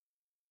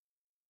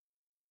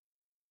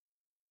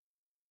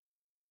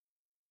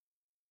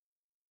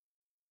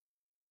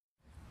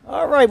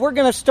All right, we're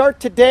going to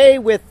start today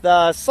with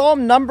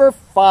Psalm number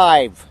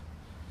 5.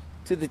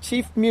 To the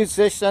chief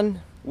musician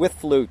with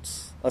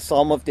flutes, a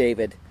psalm of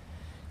David.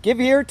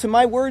 Give ear to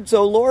my words,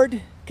 O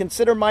Lord.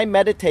 Consider my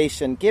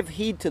meditation. Give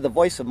heed to the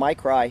voice of my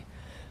cry,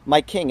 my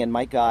King and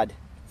my God.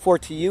 For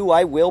to you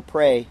I will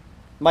pray.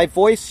 My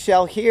voice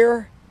you shall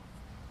hear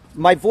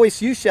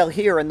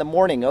in the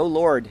morning, O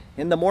Lord.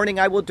 In the morning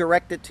I will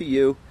direct it to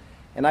you,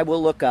 and I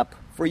will look up.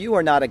 For you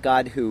are not a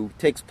God who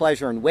takes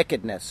pleasure in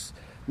wickedness,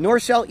 nor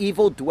shall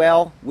evil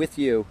dwell with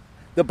you.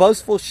 The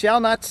boastful shall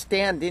not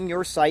stand in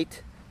your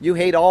sight. You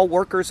hate all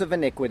workers of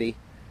iniquity.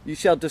 You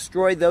shall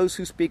destroy those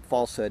who speak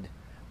falsehood.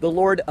 The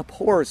Lord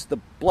abhors the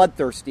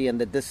bloodthirsty and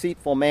the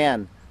deceitful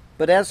man.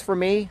 But as for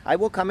me, I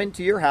will come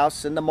into your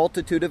house in the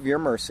multitude of your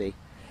mercy.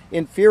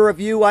 In fear of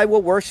you I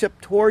will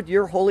worship toward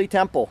your holy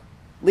temple.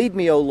 Lead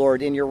me, O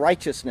Lord, in your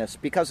righteousness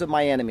because of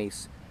my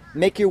enemies.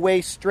 Make your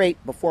way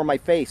straight before my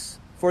face,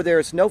 for there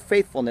is no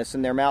faithfulness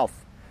in their mouth.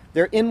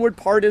 Their inward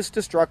part is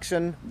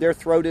destruction, their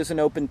throat is an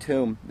open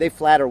tomb. They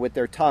flatter with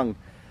their tongue.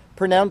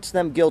 Pronounce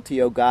them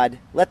guilty, O God.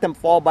 Let them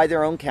fall by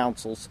their own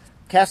counsels.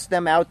 Cast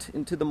them out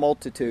into the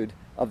multitude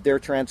of their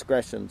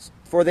transgressions,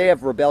 for they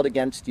have rebelled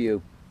against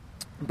you.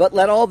 But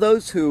let all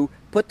those who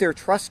put their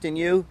trust in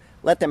you,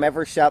 let them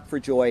ever shout for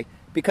joy,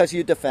 because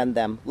you defend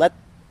them. Let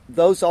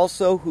those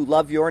also who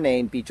love your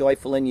name be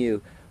joyful in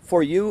you.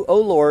 For you, O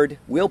Lord,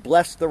 will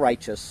bless the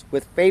righteous.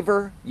 With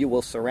favor you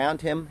will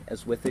surround him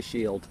as with a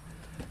shield.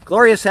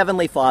 Glorious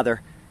Heavenly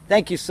Father,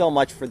 thank you so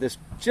much for this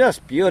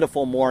just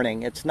beautiful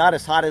morning. It's not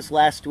as hot as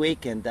last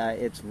week, and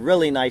it's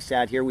really nice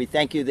out here. We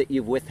thank you that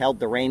you've withheld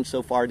the rain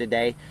so far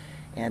today,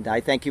 and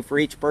I thank you for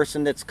each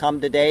person that's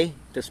come today,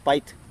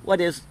 despite what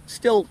is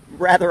still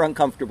rather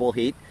uncomfortable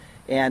heat,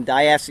 and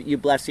I ask that you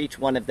bless each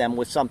one of them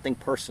with something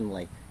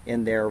personally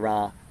in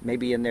their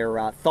maybe in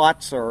their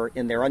thoughts or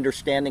in their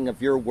understanding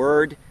of your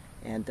word,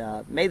 and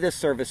may this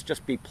service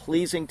just be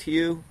pleasing to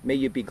you. May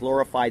you be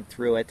glorified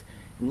through it.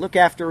 And look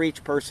after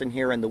each person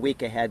here in the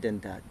week ahead,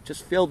 and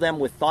just fill them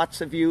with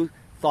thoughts of you,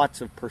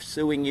 thoughts of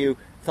pursuing you,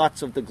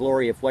 thoughts of the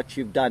glory of what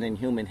you've done in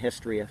human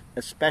history,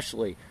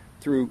 especially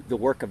through the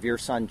work of your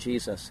Son,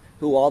 Jesus,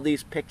 who all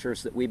these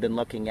pictures that we've been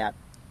looking at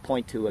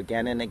point to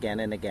again and again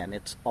and again.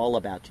 It's all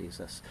about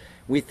Jesus.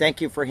 We thank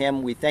you for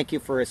him. We thank you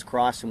for his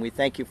cross, and we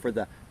thank you for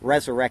the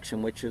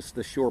resurrection, which is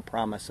the sure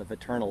promise of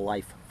eternal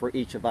life for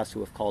each of us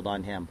who have called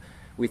on him.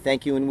 We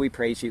thank you and we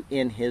praise you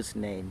in his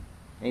name.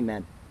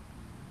 Amen.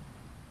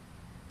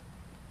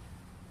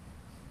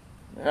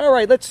 All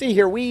right, let's see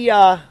here. We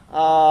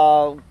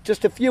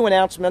just a few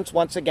announcements.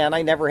 Once again,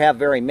 I never have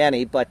very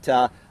many,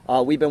 but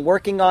we've been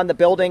working on the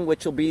building,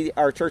 which will be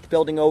our church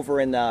building over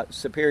in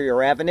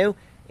Superior Avenue,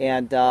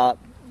 and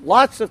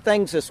lots of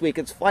things this week.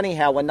 It's funny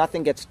how when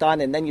nothing gets done,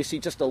 and then you see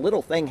just a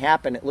little thing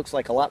happen, it looks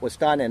like a lot was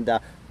done, and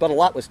but a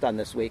lot was done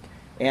this week.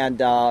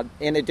 And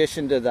in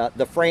addition to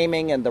the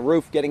framing and the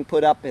roof getting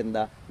put up, and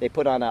they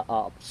put on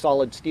a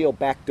solid steel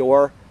back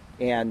door,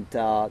 and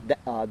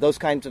those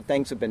kinds of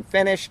things have been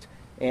finished.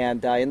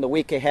 And in the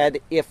week ahead,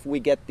 if we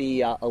get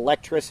the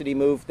electricity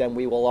moved, then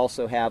we will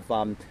also have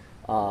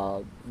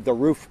the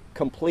roof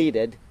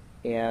completed.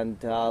 And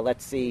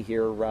let's see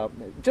here,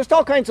 just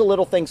all kinds of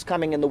little things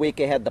coming in the week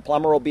ahead. The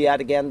plumber will be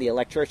out again. The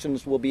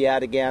electricians will be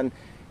out again.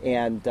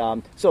 And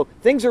so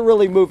things are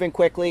really moving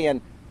quickly. And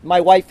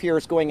my wife here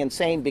is going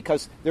insane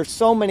because there's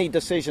so many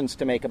decisions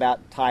to make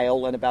about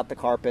tile and about the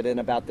carpet and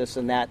about this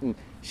and that. And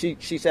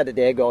she said a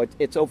day ago,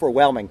 it's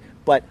overwhelming.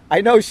 But I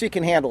know she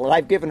can handle it.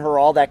 I've given her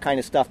all that kind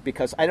of stuff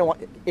because I don't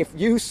want, if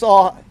you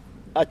saw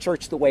a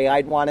church the way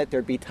I'd want it,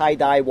 there'd be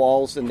tie-dye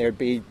walls and there'd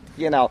be,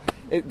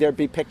 there'd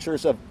be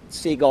pictures of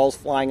seagulls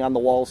flying on the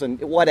walls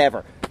and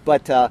whatever.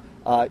 But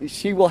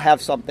she will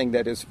have something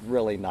that is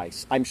really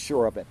nice. I'm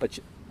sure of it. But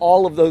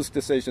all of those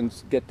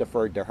decisions get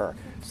deferred to her.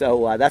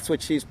 So that's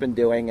what she's been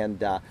doing.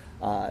 And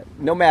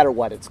no matter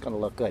what, it's going to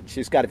look good.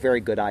 She's got a very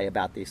good eye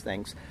about these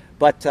things.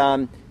 But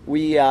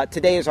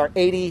today is our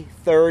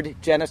 83rd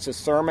Genesis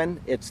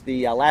sermon. It's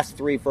the last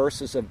 3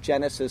 verses of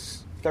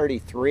Genesis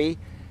 33.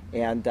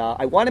 And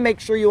I want to make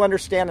sure you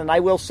understand, and I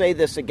will say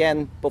this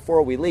again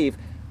before we leave,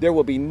 there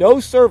will be no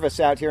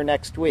service out here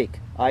next week.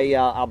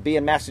 I'll be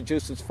in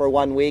Massachusetts for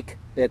 1 week.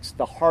 It's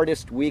the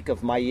hardest week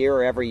of my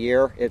year every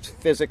year. It's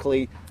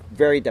physically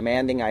very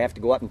demanding. I have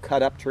to go up and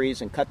cut up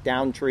trees and cut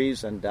down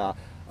trees and,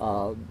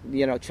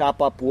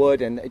 chop up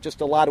wood, and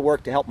just a lot of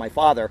work to help my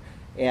father.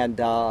 And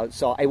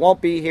so I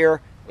won't be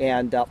here,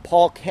 and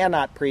Paul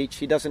cannot preach.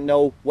 He doesn't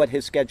know what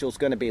his schedule is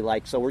going to be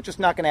like, so we're just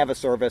not going to have a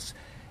service,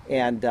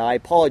 and I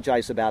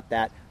apologize about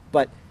that.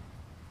 But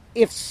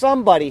if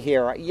somebody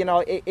here,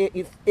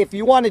 if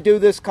you want to do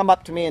this, come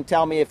up to me and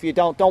tell me. If you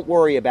don't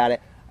worry about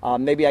it.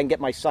 Maybe I can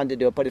get my son to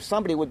do it. But if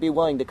somebody would be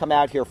willing to come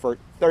out here for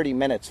 30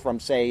 minutes from,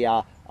 say,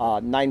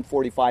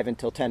 9:45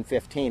 until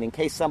 10:15, in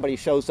case somebody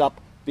shows up,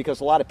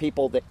 because a lot of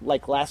people, that,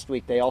 like last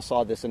week, they all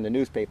saw this in the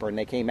newspaper and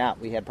they came out.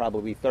 We had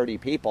probably 30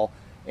 people,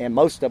 and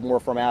most of them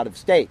were from out of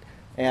state.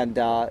 And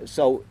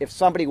so if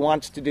somebody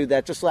wants to do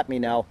that, just let me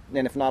know.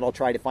 And if not, I'll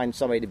try to find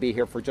somebody to be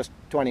here for just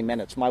 20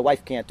 minutes. My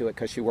wife can't do it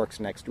because she works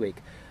next week.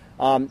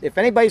 If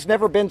anybody's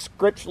never been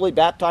scripturally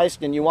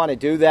baptized and you want to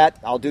do that,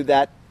 I'll do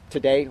that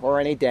today or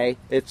any day.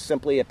 It's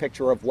simply a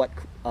picture of what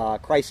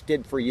Christ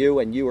did for you,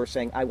 and you are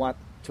saying, I want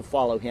to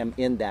follow him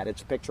in that.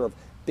 It's a picture of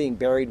being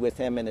buried with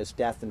him in his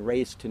death and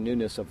raised to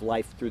newness of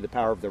life through the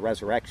power of the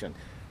resurrection.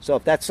 So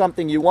if that's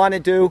something you want to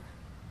do,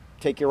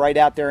 take you right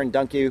out there and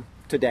dunk you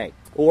today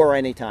or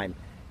anytime.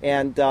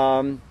 And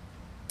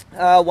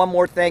one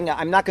more thing,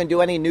 I'm not going to do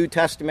any New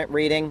Testament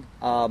reading.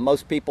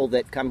 Most people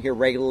that come here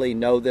regularly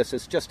know this.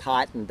 It's just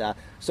hot, and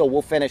so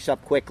we'll finish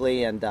up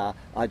quickly and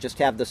just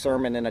have the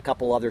sermon and a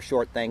couple other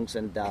short things,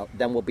 and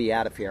then we'll be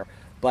out of here.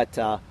 But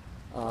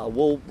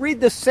we'll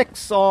read the 6th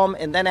Psalm,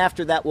 and then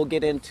after that we'll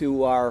get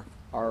into our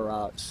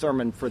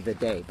sermon for the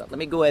day. But let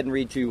me go ahead and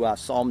read you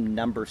Psalm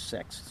number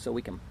 6 so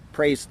we can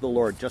praise the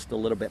Lord just a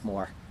little bit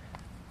more.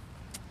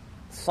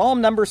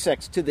 Psalm number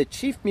 6, to the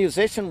chief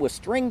musician with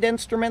stringed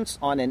instruments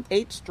on an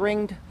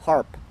 8-stringed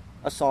harp,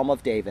 a psalm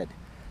of David.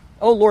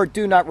 O Lord,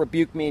 do not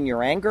rebuke me in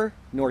your anger,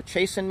 nor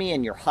chasten me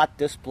in your hot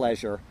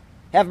displeasure.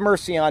 Have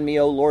mercy on me,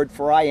 O Lord,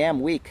 for I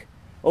am weak.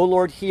 O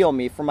Lord, heal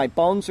me, for my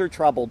bones are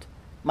troubled.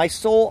 My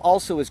soul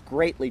also is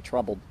greatly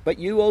troubled. But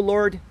you, O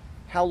Lord,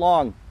 how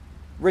long?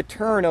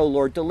 Return, O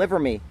Lord, deliver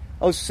me.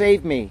 O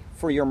save me,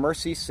 for your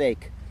mercy's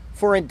sake.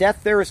 For in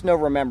death there is no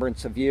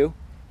remembrance of you.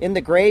 In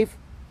the grave,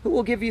 who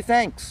will give you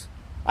thanks?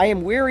 I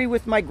am weary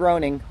with my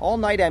groaning. All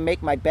night I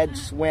make my bed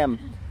swim.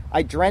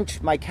 I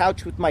drench my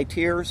couch with my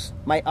tears.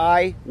 My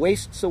eye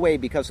wastes away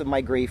because of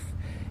my grief.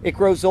 It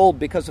grows old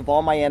because of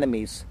all my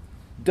enemies.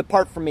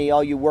 Depart from me,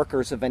 all you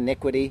workers of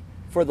iniquity,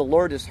 for the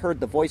Lord has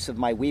heard the voice of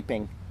my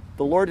weeping.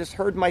 The Lord has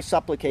heard my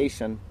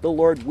supplication. The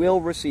Lord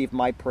will receive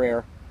my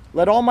prayer.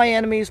 Let all my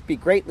enemies be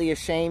greatly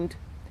ashamed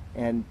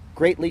and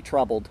greatly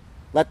troubled.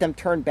 Let them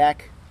turn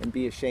back and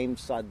be ashamed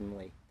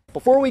suddenly.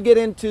 Before we get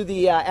into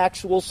the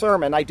actual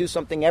sermon, I do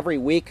something every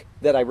week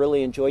that I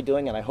really enjoy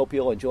doing, and I hope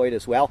you'll enjoy it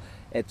as well.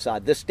 It's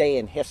This Day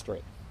in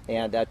History.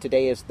 And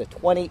today is the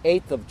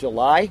 28th of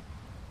July.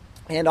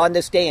 And on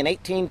this day in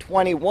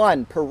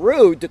 1821,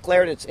 Peru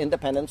declared its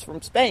independence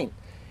from Spain.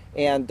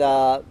 And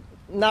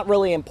not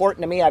really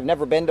important to me. I've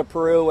never been to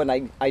Peru,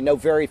 and I know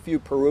very few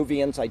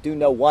Peruvians. I do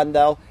know one,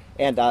 though.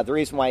 And the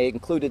reason why I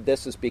included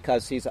this is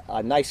because he's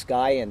a nice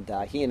guy, and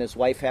he and his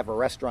wife have a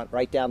restaurant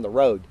right down the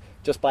road,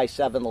 just by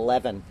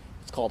 7-Eleven.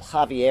 It's called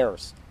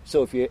Javier's.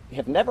 So if you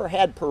have never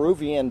had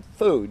Peruvian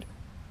food,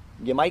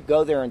 you might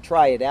go there and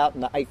try it out,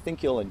 and I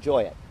think you'll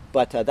enjoy it.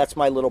 But that's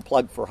my little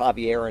plug for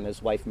Javier and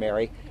his wife,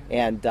 Mary.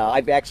 And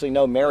I've actually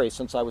known Mary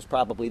since I was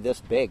probably this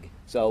big.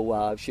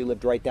 So she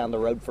lived right down the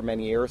road for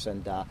many years,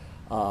 and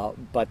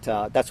but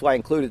that's why I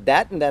included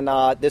that. And then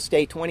this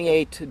day,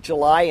 28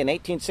 July in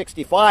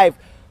 1865,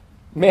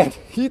 man,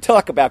 you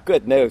talk about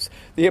good news.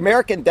 The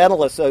American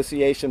Dental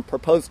Association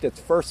proposed its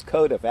first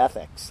code of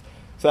ethics.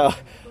 So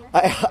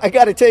I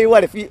got to tell you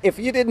what, if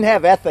you didn't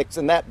have ethics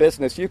in that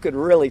business, you could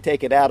really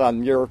take it out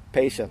on your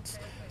patients.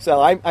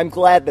 So I'm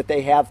glad that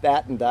they have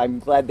that, and I'm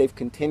glad they've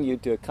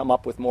continued to come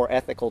up with more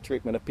ethical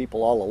treatment of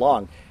people all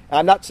along.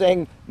 I'm not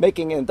saying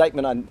making an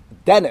indictment on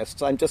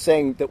dentists. I'm just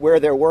saying that where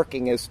they're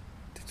working is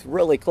it's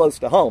really close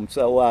to home.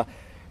 So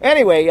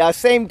anyway,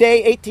 same day,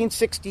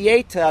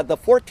 1868, the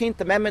 14th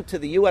Amendment to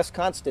the U.S.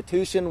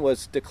 Constitution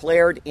was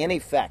declared in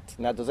effect.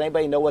 Now, does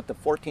anybody know what the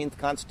 14th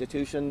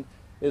Constitution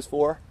is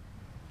for?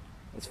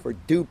 It's for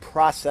due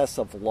process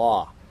of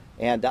law.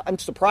 And I'm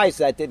surprised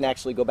that didn't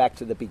actually go back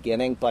to the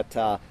beginning,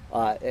 but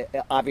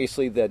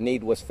obviously the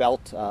need was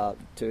felt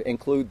to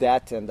include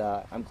that, and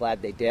I'm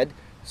glad they did.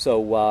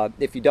 So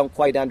if you don't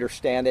quite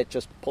understand it,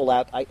 just pull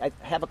out. I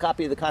have a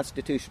copy of the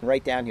Constitution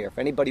right down here. If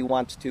anybody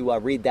wants to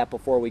read that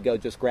before we go,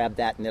 just grab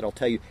that, and it'll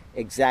tell you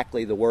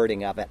exactly the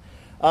wording of it.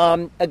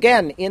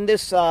 Again, in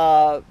this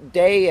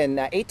day in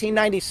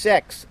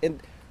 1896,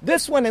 in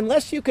this one,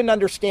 unless you can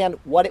understand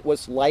what it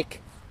was like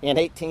in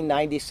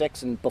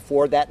 1896 and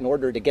before that in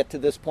order to get to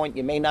this point,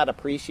 you may not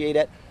appreciate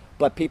it,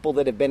 but people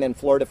that have been in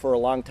Florida for a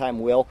long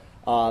time will.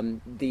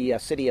 The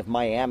city of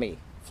Miami,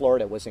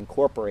 Florida, was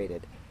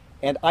incorporated.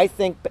 And I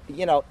think,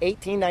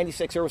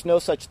 1896, there was no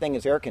such thing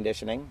as air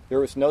conditioning. There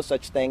was no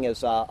such thing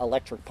as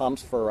electric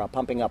pumps for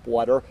pumping up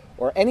water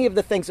or any of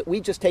the things that we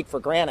just take for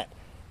granted.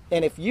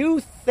 And if you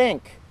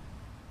think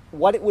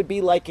what it would be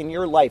like in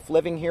your life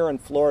living here in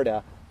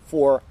Florida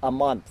for a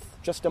month,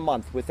 just a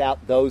month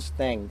without those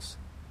things,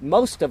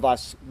 most of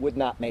us would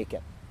not make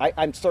it.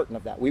 I'm certain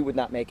of that. We would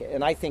not make it.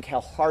 And I think how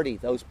hardy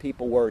those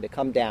people were to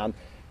come down.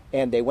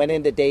 And they went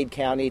into Dade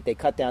County. They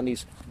cut down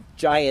these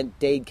giant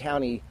Dade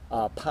County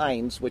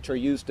pines, which are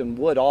used in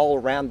wood all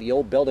around the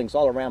old buildings,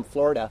 all around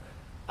Florida.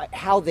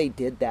 How they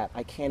did that,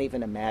 I can't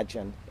even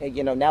imagine.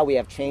 Now we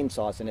have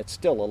chainsaws, and it's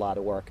still a lot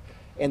of work.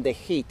 And the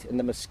heat, and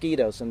the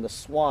mosquitoes, and the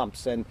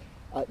swamps, and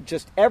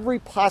just every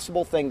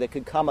possible thing that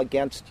could come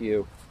against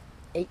you.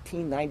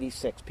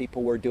 1896,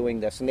 people were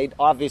doing this, and they'd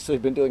obviously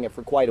been doing it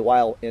for quite a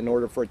while in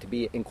order for it to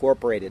be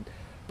incorporated.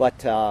 But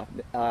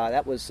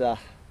that was a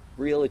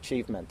real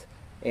achievement.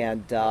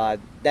 And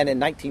then in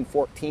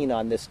 1914,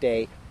 on this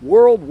day,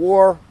 World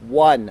War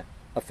I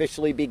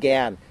officially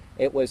began.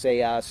 It was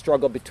a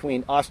struggle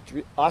between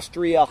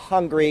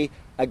Austria-Hungary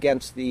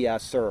against the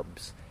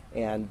Serbs.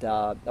 And,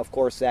 of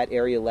course, that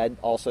area led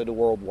also to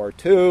World War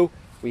II.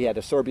 We had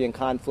a Serbian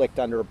conflict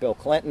under Bill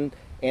Clinton,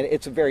 and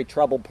it's a very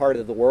troubled part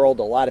of the world.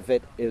 A lot of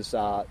it is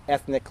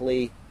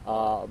ethnically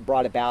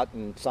brought about,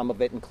 and some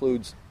of it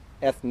includes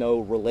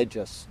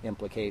ethno-religious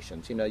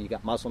implications. You know, you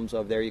got Muslims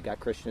over there, you got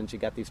Christians, you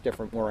got these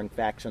different warring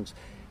factions.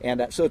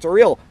 And so it's a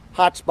real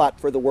hot spot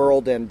for the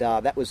world, and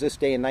that was this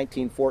day in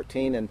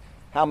 1914, and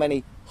how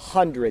many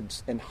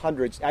hundreds and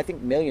hundreds, I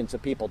think millions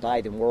of people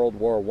died in World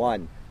War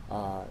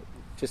I,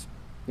 just,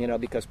 you know,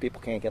 because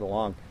people can't get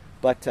along.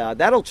 But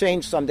that'll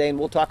change someday, and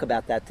we'll talk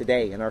about that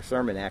today in our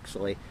sermon,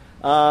 actually.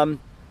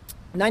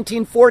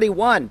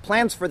 1941,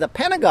 plans for the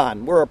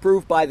Pentagon were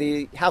approved by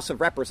the House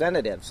of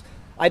Representatives.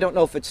 I don't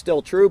know if it's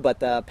still true, but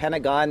the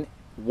Pentagon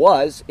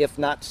was, if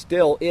not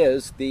still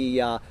is,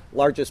 the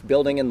largest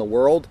building in the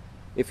world.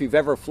 If you've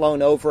ever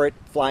flown over it,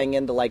 flying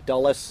into Lake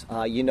Dulles,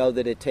 you know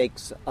that it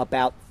takes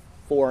about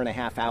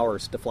 4.5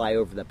 hours to fly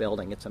over the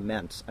building. It's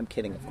immense. I'm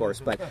kidding, of course,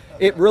 but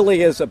it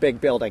really is a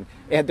big building,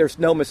 and there's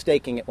no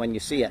mistaking it when you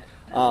see it.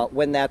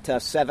 When that I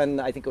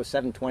think it was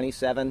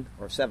 727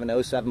 or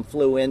 707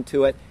 flew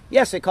into it,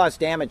 yes, it caused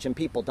damage and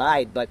people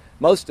died, but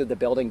most of the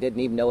building didn't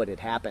even know it had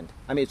happened.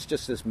 I mean, it's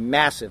just this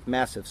massive,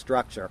 massive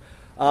structure.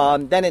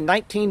 Then in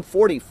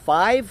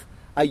 1945,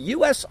 a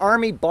U.S.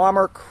 Army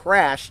bomber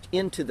crashed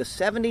into the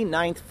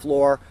 79th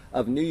floor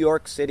of New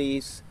York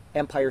City's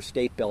Empire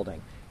State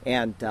Building.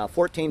 And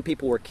 14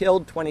 people were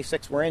killed,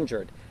 26 were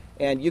injured.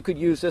 And you could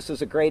use this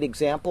as a great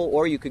example,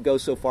 or you could go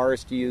so far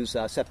as to use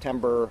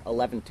September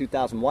 11,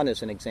 2001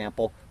 as an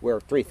example, where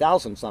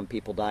 3,000 some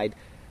people died,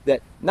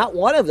 that not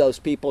one of those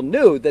people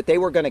knew that they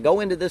were going to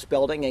go into this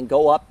building and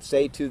go up,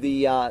 say, to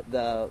the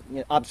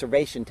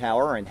observation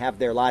tower and have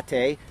their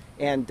latte,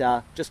 and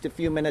just a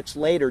few minutes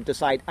later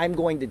decide, I'm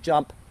going to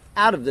jump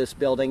out of this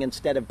building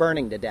instead of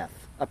burning to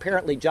death.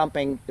 Apparently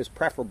jumping is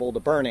preferable to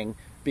burning,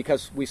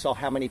 because we saw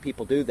how many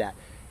people do that.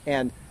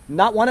 And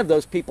not one of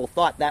those people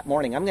thought that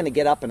morning, I'm going to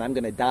get up and I'm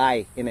going to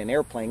die in an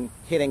airplane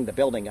hitting the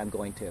building I'm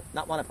going to.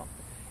 Not one of them.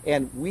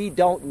 And we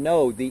don't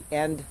know the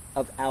end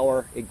of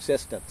our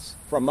existence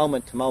from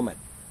moment to moment.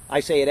 I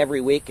say it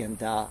every week,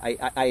 and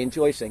I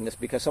enjoy saying this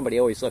because somebody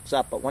always looks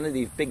up, but one of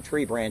these big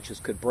tree branches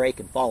could break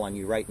and fall on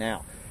you right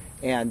now.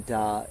 And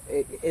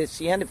it's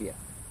the end of you.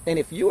 And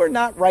if you are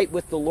not right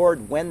with the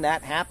Lord when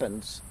that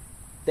happens,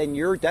 then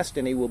your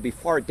destiny will be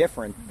far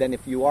different than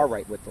if you are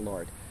right with the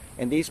Lord.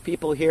 And these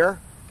people here,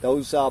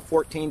 those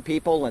 14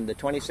 people and the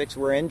 26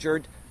 were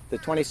injured, the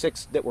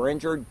 26 that were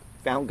injured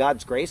found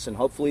God's grace, and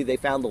hopefully they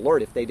found the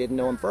Lord if they didn't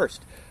know Him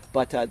first.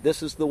 But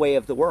this is the way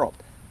of the world.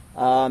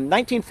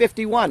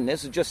 1951,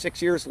 this is just 6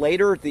 years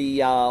later, the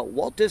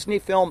Walt Disney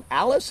film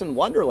Alice in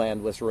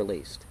Wonderland was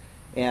released.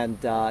 And,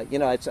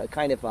 it's a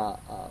kind of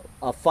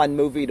a fun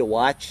movie to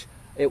watch.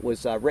 It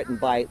was written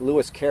by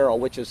Lewis Carroll,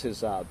 which is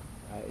his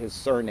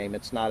surname.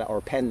 It's not,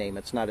 or pen name.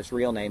 It's not his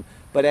real name.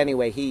 But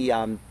anyway, he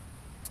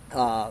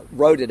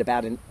wrote it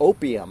about an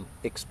opium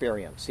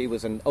experience. He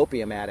was an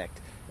opium addict,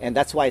 and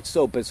that's why it's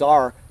so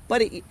bizarre.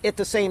 But at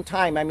the same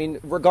time, I mean,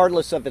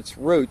 regardless of its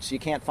roots, you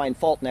can't find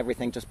fault in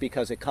everything just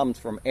because it comes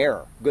from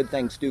error. Good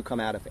things do come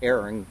out of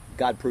error, and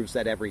God proves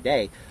that every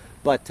day.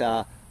 But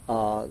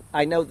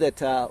I know that,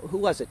 who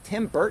was it?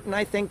 Tim Burton,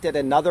 I think, did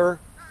another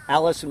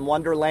Alice in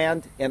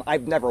Wonderland, and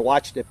I've never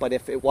watched it, but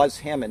if it was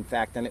him, in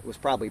fact, then it was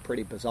probably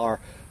pretty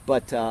bizarre.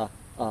 But,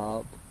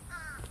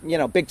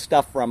 big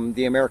stuff from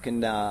the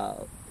American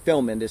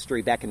film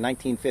industry back in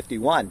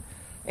 1951.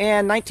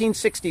 And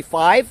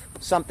 1965,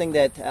 something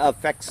that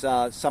affects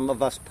some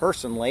of us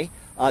personally,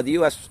 the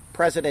U.S.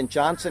 President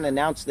Johnson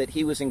announced that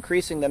he was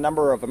increasing the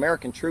number of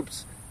American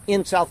troops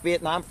in South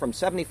Vietnam from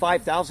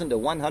 75,000 to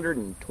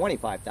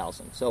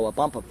 125,000. So a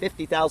bump of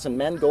 50,000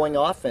 men going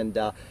off, and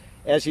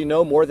as you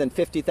know, more than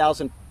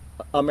 50,000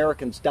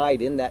 Americans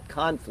died in that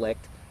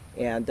conflict.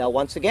 And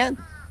once again,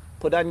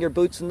 put on your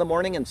boots in the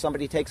morning and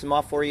somebody takes them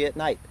off for you at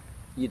night.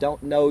 You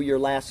don't know your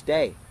last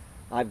day.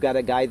 I've got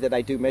a guy that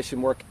I do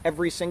mission work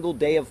every single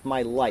day of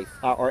my life,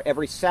 or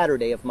every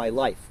Saturday of my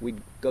life. We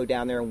go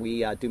down there and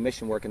we do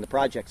mission work in the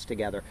projects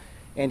together.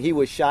 And he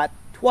was shot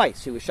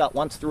twice. He was shot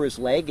once through his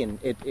leg, and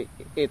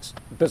it's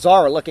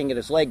bizarre looking at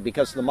his leg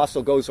because the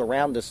muscle goes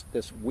around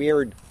this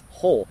weird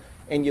hole.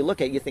 And you look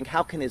at it, you think,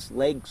 how can his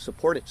leg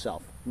support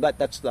itself? But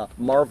that's the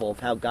marvel of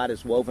how God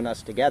has woven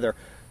us together.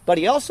 But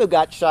he also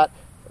got shot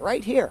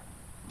right here.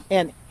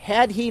 And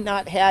had he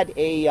not had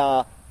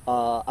a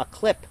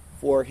clip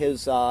for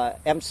his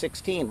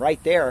M16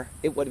 right there,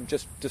 it would have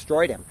just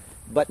destroyed him.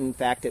 But in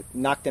fact, it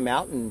knocked him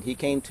out, and he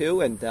came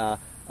to, and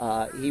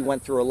he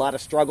went through a lot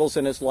of struggles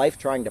in his life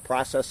trying to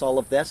process all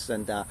of this,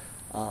 and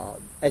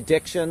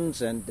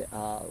addictions and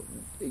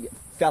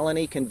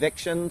felony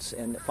convictions,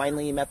 and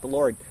finally he met the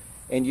Lord.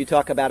 And you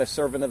talk about a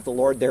servant of the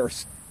Lord,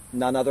 there's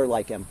none other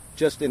like him.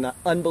 Just an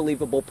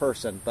unbelievable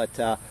person.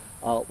 But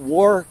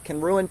war can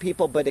ruin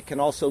people, but it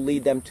can also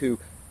lead them to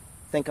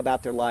think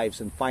about their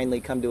lives and finally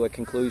come to a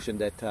conclusion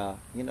that,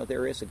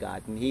 there is a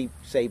God. And he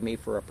saved me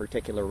for a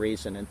particular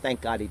reason. And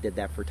thank God he did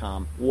that for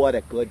Tom. What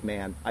a good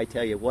man. I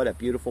tell you, what a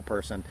beautiful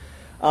person.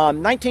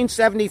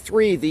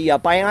 1973, the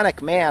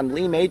Bionic Man,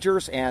 Lee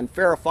Majors and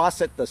Farrah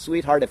Fawcett, the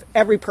sweetheart of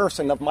every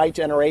person of my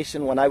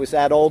generation when I was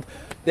that old,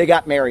 they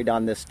got married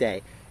on this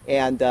day.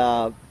 And,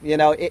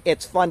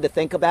 it's fun to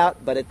think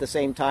about, but at the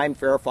same time,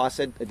 Farrah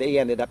Fawcett, they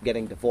ended up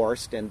getting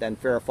divorced, and then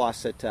Farrah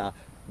Fawcett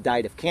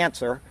died of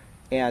cancer.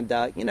 And,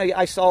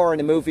 I saw her in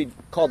a movie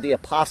called The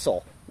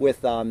Apostle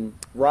with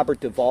Robert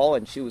Duvall,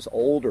 and she was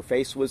old. Her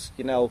face was,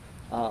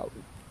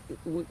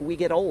 we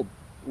get old.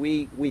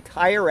 We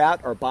tire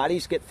out, our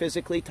bodies get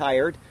physically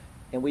tired,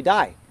 and we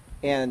die.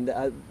 And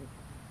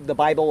the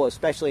Bible,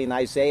 especially in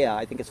Isaiah,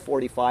 I think it's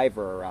 45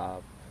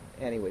 or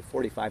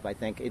 45, I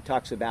think, it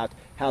talks about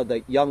how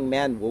the young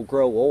men will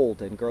grow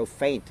old and grow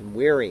faint and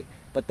weary,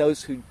 but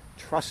those who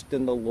trust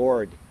in the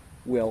Lord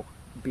will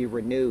be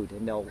renewed,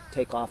 and they'll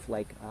take off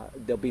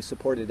they'll be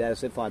supported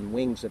as if on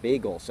wings of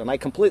eagles. And I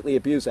completely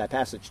abused that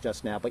passage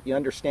just now, but you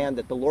understand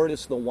that the Lord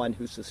is the one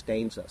who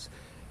sustains us,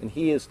 and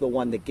he is the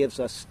one that gives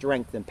us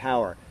strength and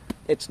power.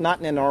 It's not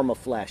in an arm of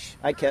flesh.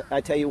 I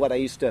tell you what, I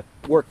used to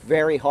work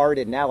very hard,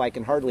 and now I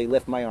can hardly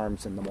lift my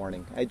arms in the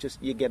morning.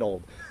 You get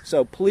old.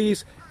 So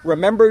please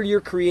remember your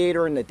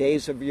Creator in the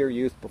days of your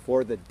youth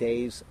before the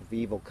days of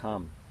evil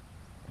come.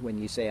 When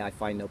you say, I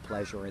find no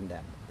pleasure in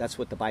them. That's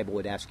what the Bible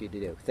would ask you to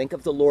do. Think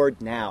of the Lord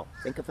now.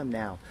 Think of him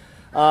now.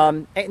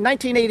 In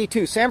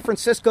 1982, San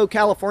Francisco,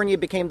 California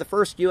became the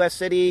first U.S.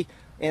 city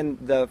and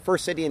the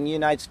first city in the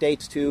United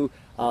States to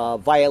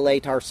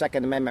violate our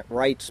Second Amendment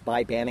rights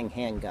by banning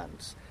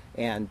handguns.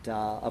 And,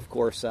 of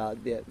course,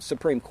 the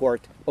Supreme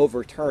Court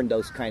overturned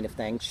those kind of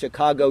things.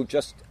 Chicago,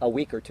 just a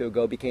week or two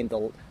ago, became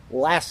the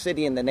last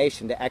city in the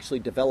nation to actually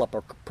develop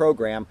a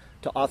program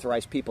to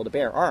authorize people to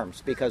bear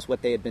arms, because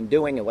what they had been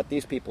doing and what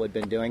these people had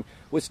been doing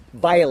was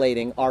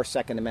violating our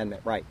Second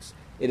Amendment rights.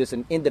 It is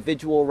an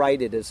individual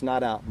right. It is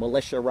not a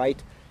militia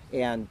right.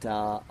 And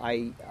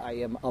I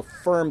am a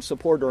firm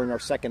supporter in our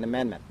Second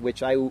Amendment,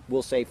 which I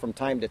will say from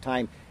time to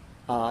time,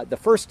 the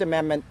First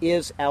Amendment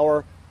is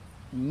our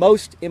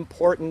most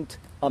important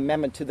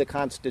amendment to the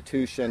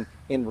Constitution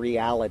in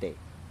reality.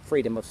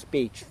 Freedom of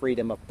speech,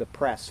 freedom of the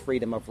press,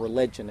 freedom of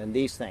religion, and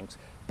these things.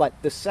 But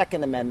the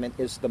Second Amendment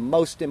is the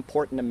most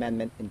important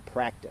amendment in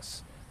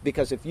practice.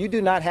 Because if you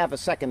do not have a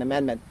Second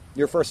Amendment,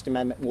 your First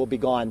Amendment will be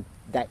gone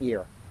that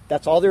year.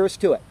 That's all there is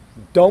to it.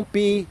 Don't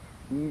be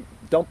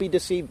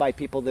deceived by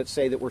people that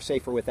say that we're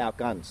safer without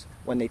guns.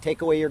 When they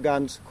take away your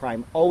guns,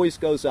 crime always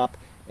goes up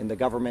and the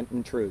government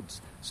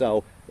intrudes.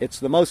 So it's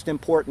the most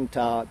important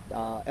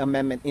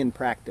amendment in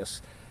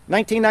practice.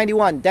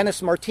 1991,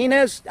 Dennis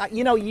Martinez.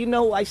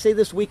 I say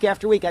this week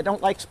after week. I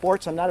don't like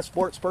sports. I'm not a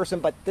sports person,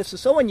 but this is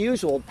so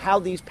unusual how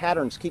these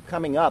patterns keep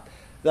coming up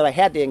that I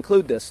had to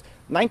include this.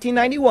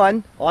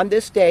 1991, on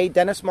this day,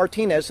 Dennis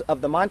Martinez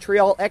of the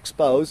Montreal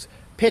Expos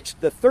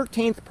pitched the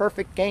 13th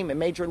perfect game in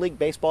Major League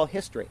Baseball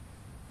history.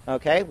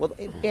 Okay, well,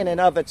 in and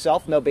of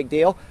itself, no big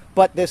deal.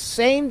 But this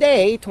same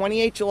day,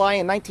 28 July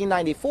in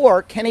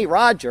 1994, Kenny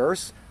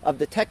Rogers of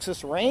the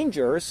Texas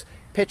Rangers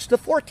pitched the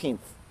 14th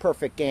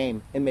perfect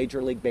game in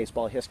Major League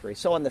Baseball history.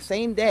 So on the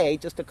same day,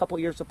 just a couple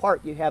years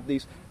apart, you have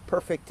these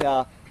perfect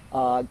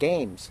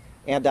games.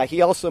 And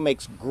he also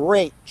makes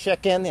great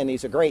chicken, and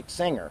he's a great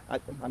singer.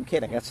 I'm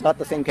kidding. That's not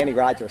the same Kenny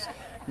Rogers.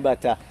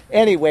 But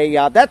anyway,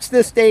 that's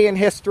this day in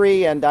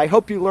history, and I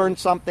hope you learned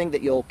something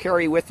that you'll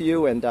carry with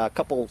you, and a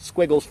couple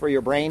squiggles for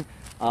your brain.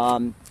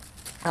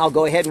 I'll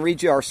go ahead and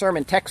read you our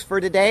sermon text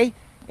for today,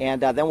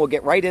 and then we'll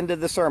get right into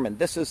the sermon.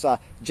 This is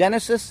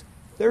Genesis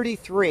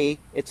 33.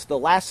 It's the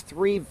last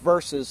three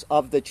verses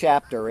of the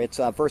chapter. It's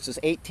verses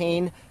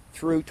 18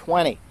 through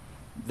 20.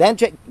 Then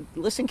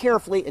listen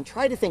carefully and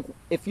try to think,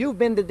 if you've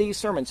been to these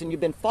sermons and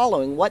you've been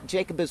following what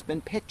Jacob has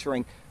been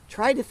picturing,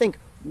 try to think,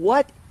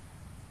 what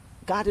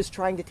God is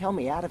trying to tell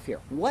me out of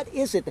here. What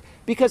is it?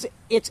 Because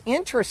it's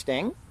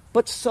interesting,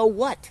 but so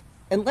what?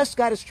 Unless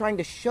God is trying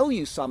to show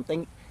you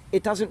something,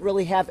 it doesn't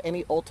really have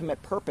any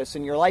ultimate purpose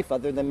in your life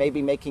other than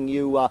maybe making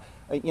you,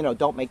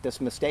 don't make this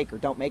mistake or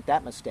don't make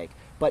that mistake.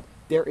 But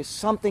there is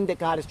something that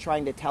God is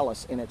trying to tell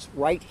us, and it's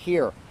right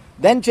here.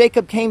 Then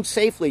Jacob came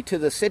safely to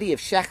the city of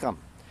Shechem,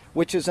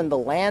 which is in the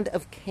land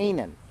of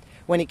Canaan,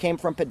 when he came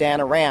from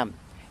Padan Aram.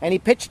 And he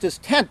pitched his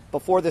tent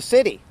before the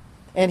city.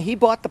 And he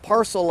bought the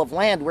parcel of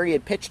land where he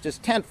had pitched his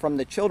tent from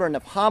the children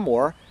of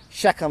Hamor,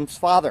 Shechem's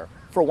father,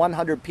 for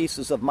 100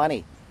 pieces of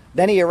money.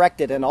 Then he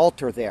erected an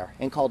altar there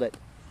and called it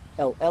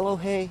El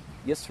Elohe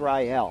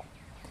Yisrael.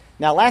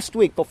 Now, last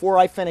week, before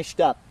I finished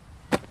up,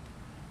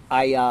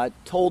 I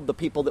told the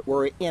people that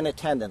were in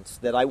attendance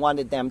that I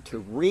wanted them to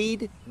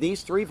read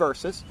these three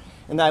verses,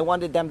 and I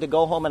wanted them to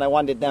go home and I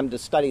wanted them to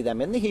study them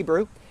in the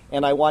Hebrew,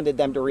 and I wanted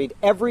them to read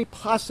every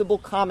possible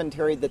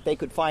commentary that they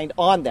could find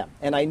on them.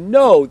 And I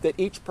know that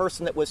each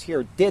person that was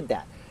here did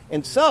that.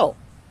 And so,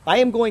 I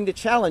am going to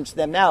challenge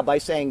them now by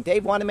saying,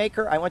 Dave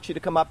Wanamaker, I want you to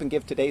come up and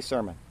give today's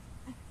sermon.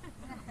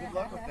 Good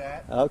luck with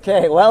that.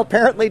 Okay, well,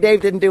 apparently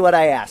Dave didn't do what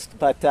I asked,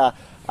 but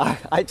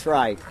I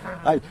try.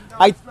 No,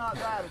 it's not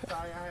that.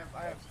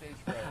 I have stage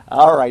fright.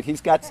 All right,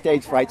 he's got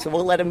stage fright, so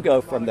we'll let him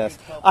go from this.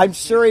 I'm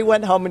sure he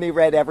went home and he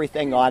read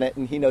everything on it,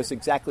 and he knows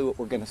exactly what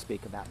we're going to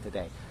speak about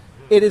today.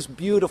 It is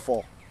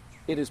beautiful.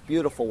 It is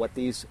beautiful what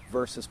these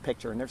verses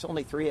picture, and there's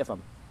only 3 of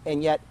them.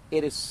 And yet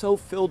it is so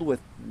filled with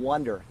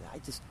wonder.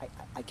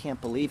 I can't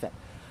believe it.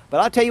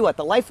 But I'll tell you what,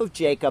 the life of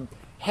Jacob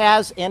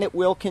has and it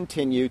will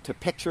continue to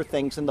picture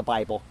things in the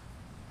Bible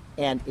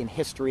and in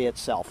history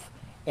itself.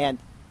 And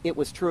it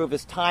was true of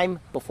his time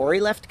before he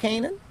left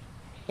Canaan,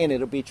 and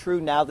it'll be true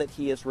now that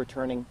he is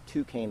returning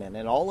to Canaan.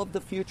 And all of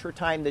the future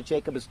time that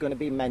Jacob is going to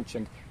be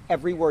mentioned,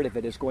 every word of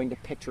it is going to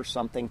picture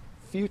something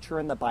future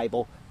in the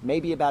Bible,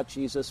 maybe about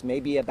Jesus,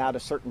 maybe about a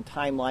certain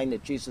timeline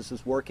that Jesus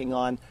is working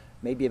on,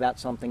 maybe about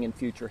something in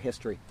future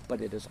history.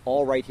 But it is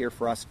all right here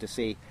for us to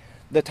see.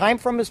 The time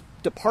from his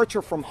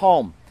departure from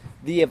home,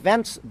 the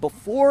events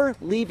before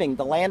leaving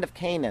the land of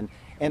Canaan,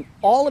 and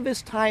all of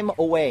his time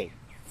away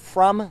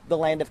from the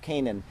land of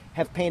Canaan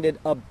have painted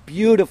a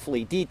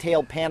beautifully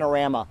detailed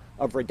panorama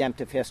of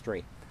redemptive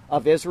history,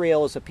 of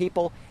Israel as a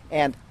people,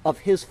 and of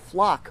his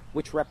flock,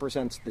 which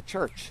represents the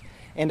church,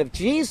 and of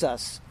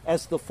Jesus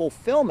as the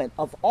fulfillment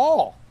of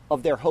all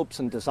of their hopes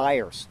and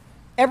desires.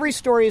 Every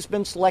story has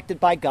been selected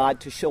by God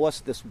to show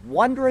us this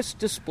wondrous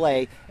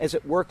display as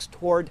it works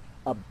toward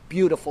a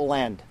beautiful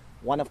end,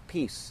 one of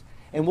peace.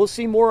 And we'll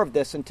see more of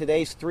this in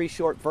today's 3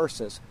 short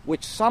verses,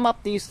 which sum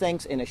up these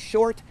things in a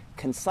short,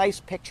 concise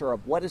picture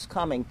of what is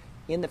coming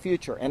in the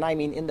future. And I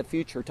mean in the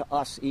future to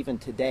us even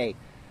today.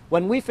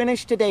 When we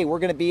finish today, we're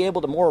going to be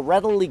able to more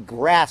readily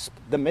grasp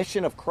the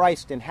mission of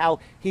Christ and how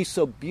he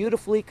so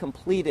beautifully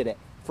completed it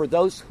for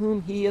those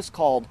whom he has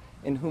called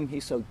and whom he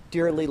so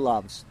dearly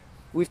loves.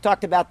 We've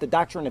talked about the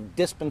doctrine of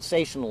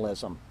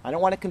dispensationalism. I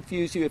don't want to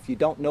confuse you if you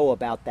don't know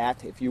about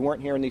that, if you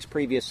weren't here in these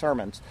previous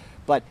sermons.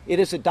 But it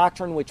is a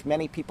doctrine which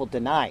many people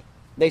deny.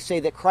 They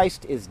say that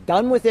Christ is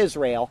done with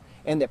Israel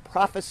and that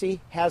prophecy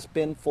has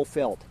been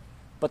fulfilled.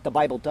 But the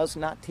Bible does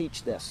not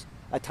teach this.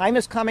 A time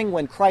is coming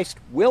when Christ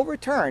will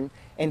return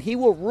and he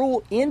will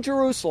rule in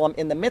Jerusalem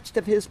in the midst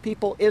of his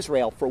people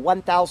Israel for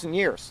 1,000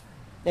 years.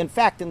 In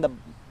fact, in the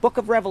book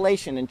of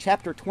Revelation, in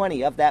chapter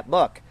 20 of that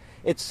book,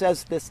 it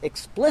says this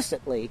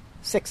explicitly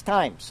 6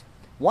 times.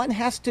 One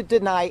has to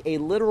deny a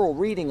literal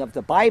reading of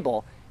the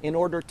Bible in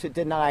order to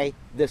deny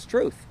this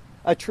truth.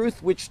 A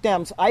truth which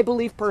stems, I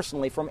believe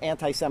personally, from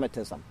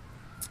anti-Semitism.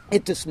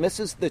 It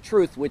dismisses the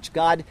truth which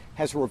God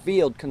has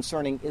revealed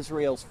concerning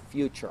Israel's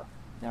future.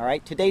 All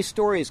right, today's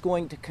story is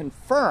going to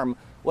confirm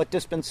what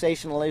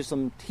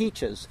dispensationalism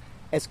teaches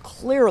as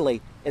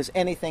clearly as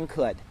anything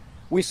could.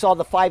 We saw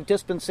the 5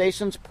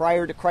 dispensations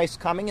prior to Christ's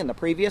coming in the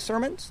previous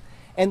sermons.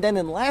 And then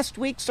in last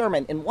week's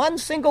sermon, in one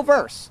single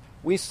verse,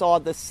 we saw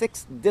the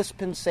 6th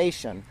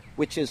dispensation,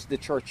 which is the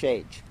church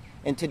age.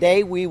 And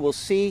today we will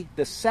see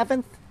the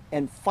 7th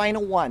and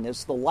final one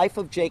as the life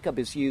of Jacob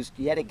is used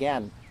yet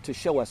again to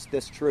show us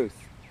this truth.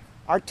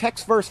 Our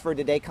text verse for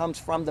today comes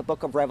from the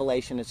book of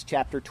Revelation. It's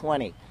chapter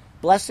 20.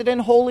 Blessed and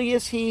holy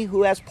is he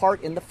who has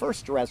part in the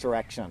first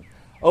resurrection.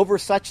 Over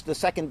such the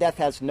second death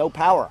has no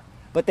power.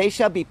 But they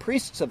shall be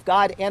priests of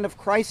God and of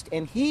Christ,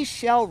 and he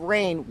shall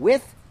reign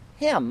with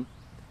him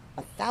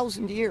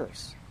 1,000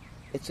 years.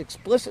 It's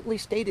explicitly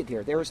stated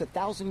here. There is a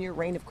 1,000-year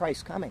reign of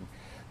Christ coming.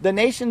 The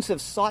nations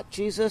have sought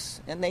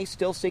Jesus, and they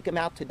still seek him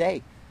out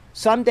today.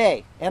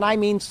 Someday, and I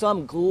mean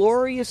some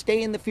glorious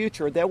day in the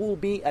future, there will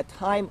be a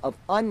time of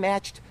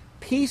unmatched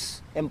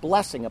peace and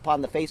blessing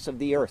upon the face of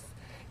the earth.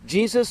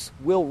 Jesus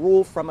will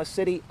rule from a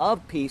city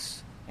of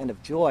peace and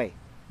of joy.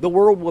 The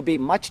world will be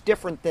much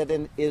different than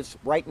it is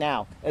right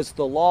now as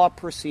the law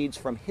proceeds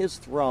from his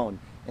throne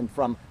and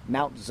from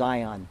Mount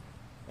Zion.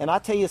 And I'll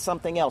tell you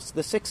something else.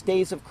 The 6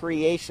 days of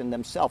creation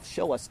themselves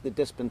show us the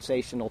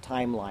dispensational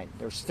timeline.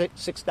 There's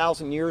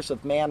 6,000 years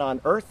of man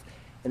on earth,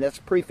 and that's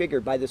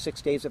prefigured by the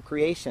 6 days of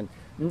creation.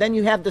 And then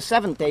you have the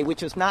 7th day,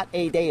 which is not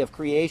a day of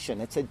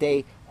creation. It's a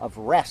day of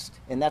rest,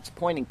 and that's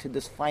pointing to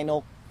this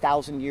final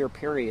 1,000-year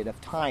period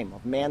of time,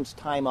 of man's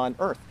time on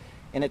earth.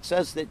 And it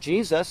says that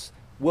Jesus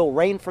will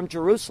reign from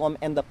Jerusalem,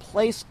 and the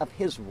place of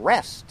his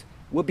rest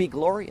will be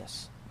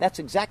glorious. That's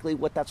exactly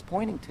what that's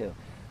pointing to.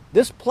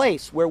 This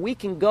place where we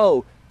can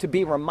go to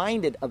be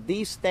reminded of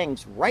these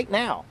things right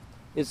now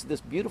is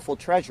this beautiful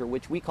treasure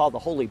which we call the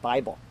Holy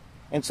Bible.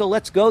 And so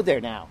let's go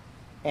there now.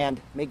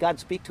 And may God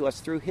speak to us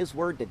through his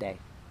word today.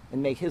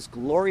 And may his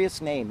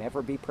glorious name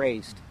ever be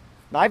praised.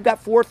 Now I've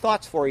got 4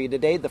 thoughts for you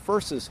today. The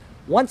first is,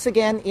 once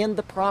again in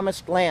the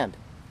promised land.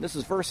 This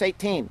is verse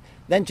 18.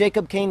 Then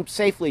Jacob came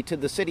safely to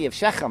the city of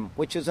Shechem,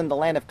 which is in the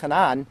land of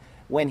Canaan,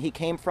 when he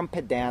came from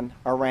Padan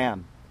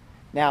Aram.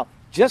 Now,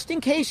 just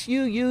in case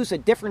you use a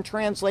different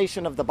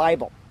translation of the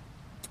Bible,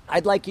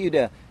 I'd like you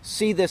to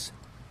see this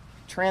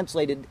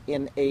translated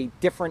in a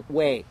different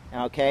way,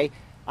 okay?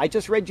 I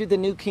just read you the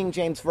New King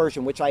James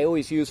Version, which I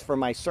always use for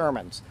my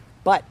sermons.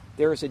 But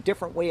there is a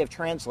different way of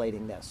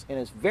translating this, and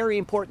it's very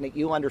important that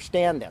you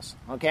understand this.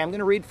 Okay, I'm going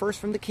to read first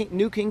from the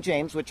New King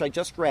James, which I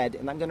just read,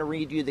 and I'm going to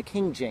read you the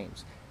King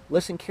James.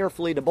 Listen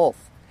carefully to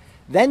both.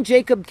 Then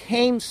Jacob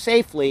came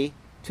safely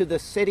to the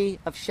city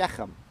of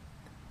Shechem.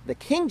 The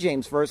King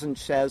James Version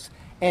says,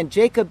 and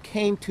Jacob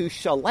came to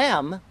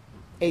Shalem,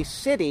 a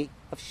city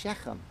of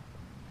Shechem.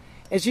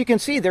 As you can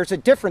see, there's a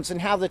difference in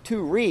how the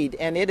two read,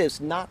 and it is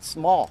not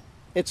small.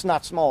 It's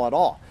not small at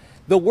all.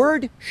 The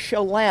word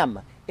Shalem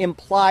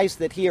implies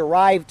that he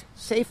arrived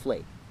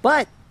safely,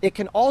 but it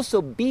can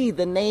also be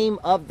the name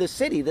of the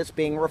city that's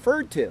being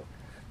referred to.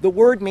 The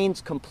word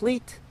means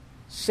complete,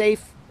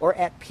 safe, or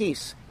at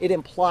peace. It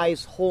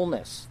implies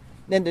wholeness.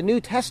 In the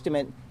New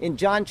Testament, in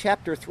John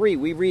chapter 3,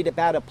 we read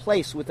about a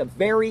place with a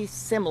very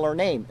similar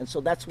name, and so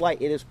that's why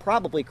it is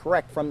probably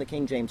correct from the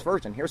King James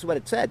Version. Here's what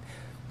it said.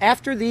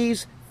 After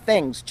these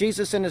things,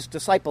 Jesus and his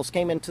disciples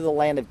came into the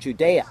land of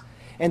Judea,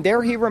 and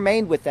there he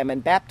remained with them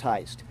and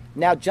baptized.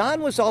 Now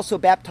John was also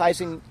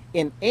baptizing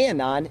in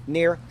Aenon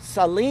near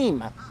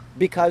Salim,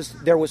 because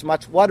there was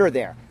much water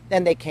there.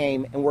 Then they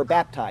came and were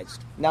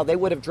baptized. Now they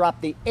would have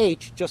dropped the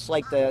H just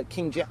like the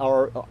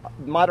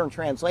modern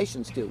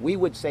translations do. We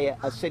would say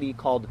a city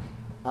called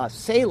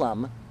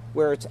Salem,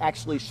 where it's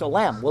actually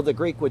Shalem. Well, the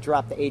Greek would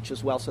drop the H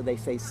as well, so they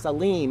say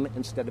Salim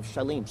instead of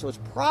Shalim. So it's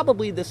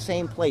probably the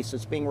same place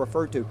it's being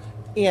referred to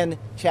in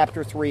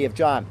chapter 3 of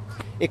John.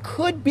 It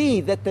could be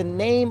that the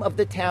name of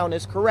the town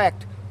is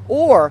correct,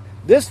 or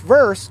this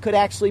verse could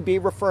actually be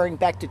referring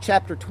back to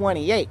chapter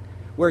 28,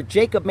 where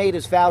Jacob made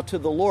his vow to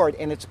the Lord,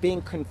 and it's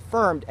being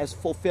confirmed as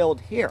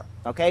fulfilled here.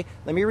 Okay?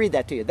 Let me read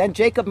that to you. Then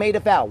Jacob made a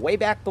vow way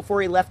back before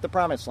he left the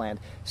promised land,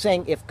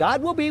 saying, if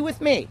God will be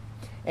with me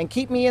and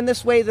keep me in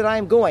this way that I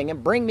am going,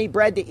 and bring me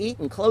bread to eat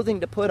and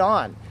clothing to put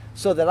on,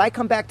 so that I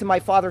come back to my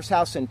father's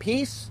house in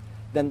peace,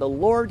 then the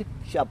Lord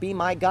shall be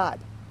my God.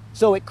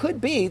 So it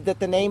could be that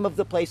the name of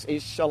the place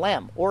is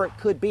Shalem, or it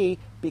could be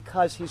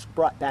because he's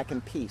brought back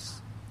in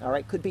peace. All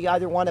right, could be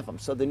either one of them.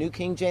 So the New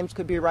King James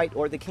could be right,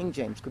 or the King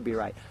James could be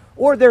right.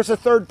 Or there's a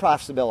third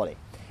possibility.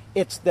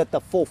 It's that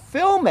the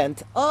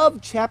fulfillment of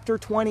chapter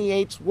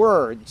 28's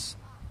words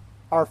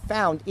are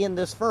found in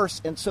this verse,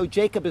 and so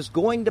Jacob is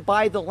going to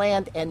buy the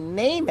land and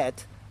name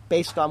it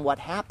based on what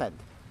happened.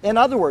 In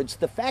other words,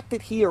 the fact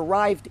that he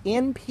arrived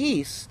in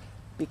peace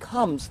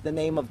becomes the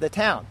name of the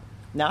town.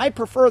 Now, I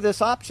prefer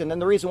this option,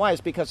 and the reason why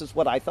is because it's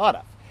what I thought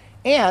of,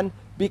 and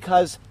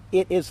because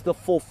it is the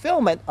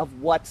fulfillment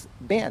of what's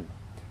been.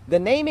 The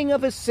naming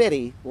of a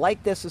city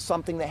like this is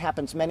something that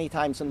happens many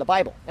times in the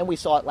Bible, and we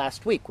saw it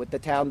last week with the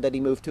town that he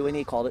moved to, and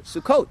he called it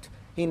Sukkot.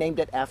 He named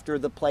it after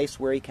the place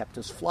where he kept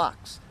his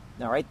flocks.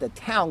 All right, the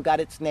town got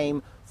its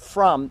name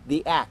from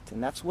the act,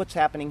 and that's what's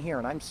happening here,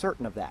 and I'm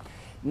certain of that.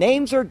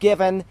 Names are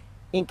given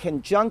in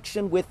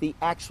conjunction with the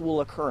actual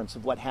occurrence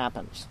of what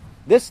happens.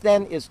 This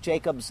then is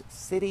Jacob's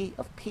city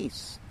of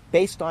peace,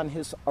 based on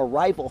his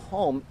arrival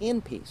home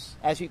in peace.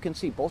 As you can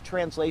see, both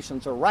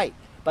translations are right,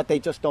 but they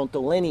just don't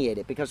delineate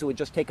it because it would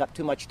just take up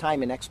too much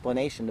time and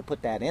explanation to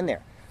put that in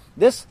there.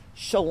 This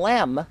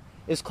Shalem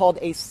is called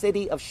a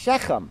city of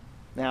Shechem.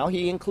 Now,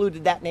 he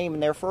included that name in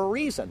there for a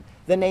reason.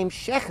 The name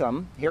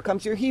Shechem, here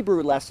comes your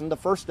Hebrew lesson, the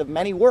first of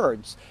many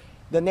words.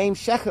 The name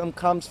Shechem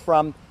comes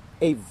from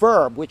a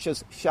verb, which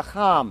is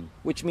shacham,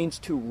 which means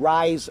to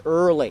rise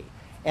early,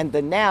 and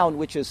the noun,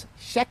 which is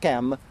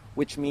Shechem,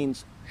 which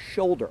means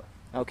shoulder.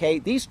 Okay,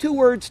 these two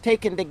words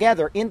taken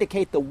together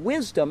indicate the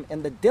wisdom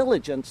and the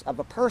diligence of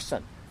a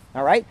person.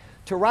 All right,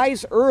 to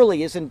rise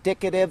early is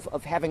indicative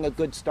of having a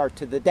good start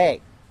to the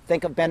day.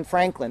 Think of Ben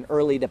Franklin,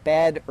 early to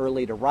bed,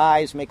 early to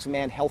rise, makes a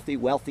man healthy,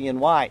 wealthy,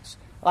 and wise.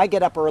 I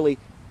get up early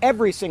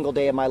every single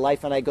day of my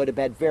life, and I go to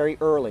bed very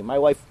early. My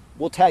wife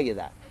will tell you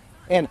that.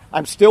 And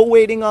I'm still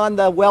waiting on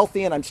the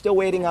wealthy, and I'm still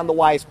waiting on the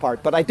wise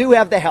part, but I do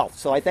have the health,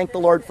 so I thank the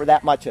Lord for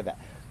that much of it.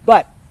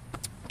 But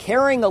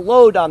carrying a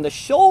load on the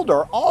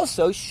shoulder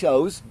also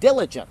shows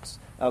diligence,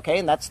 okay?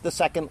 And that's the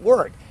second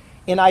word.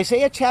 In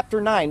Isaiah chapter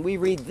 9, we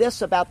read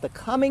this about the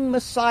coming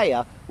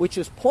Messiah, which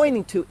is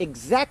pointing to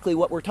exactly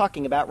what we're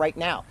talking about right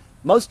now.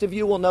 Most of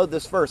you will know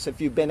this verse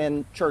if you've been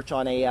in church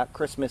on a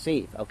Christmas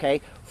Eve,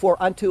 okay? For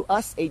unto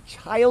us a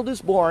child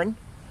is born,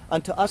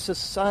 unto us a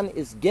son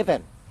is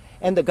given,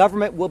 and the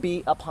government will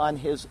be upon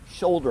his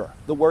shoulder.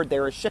 The word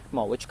there is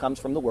shikmo, which comes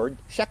from the word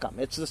Shechem.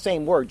 It's the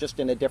same word, just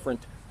in a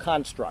different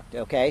construct,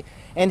 okay?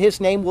 And his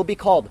name will be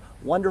called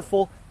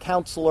Wonderful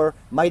Counselor,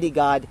 Mighty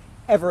God,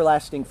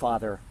 Everlasting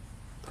Father,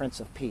 Prince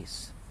of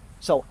Peace.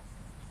 So,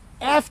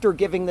 after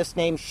giving this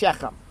name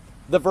Shechem,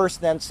 the verse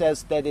then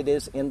says that it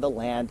is in the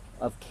land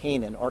of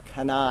Canaan, or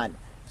Canaan.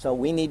 So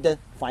we need to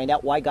find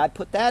out why God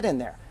put that in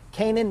there.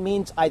 Canaan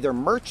means either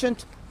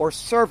merchant or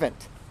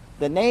servant.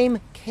 The name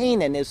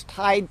Canaan is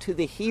tied to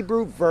the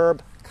Hebrew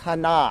verb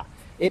kana.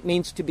 It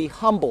means to be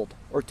humbled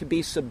or to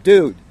be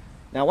subdued.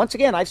 Now, once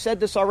again, I've said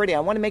this already. I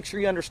want to make sure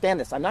you understand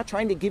this. I'm not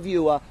trying to give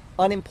you an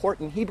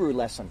unimportant Hebrew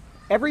lesson.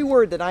 Every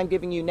word that I'm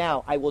giving you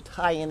now, I will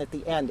tie in at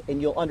the end,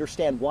 and you'll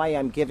understand why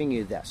I'm giving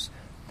you this.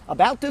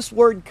 About this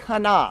word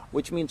kana,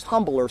 which means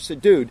humble or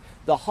subdued,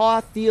 the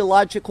Ha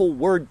Theological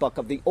Word Book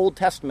of the Old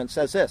Testament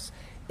says this.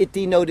 It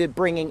denoted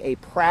bringing a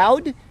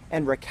proud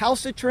and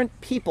recalcitrant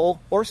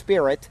people or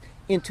spirit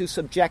into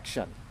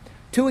subjection.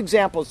 Two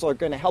examples are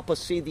going to help us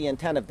see the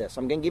intent of this.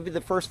 I'm going to give you the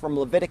first from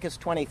Leviticus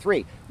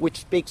 23, which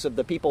speaks of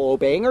the people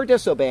obeying or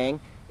disobeying.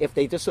 If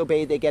they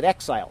disobey, they get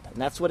exiled.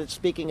 And that's what it's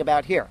speaking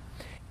about here.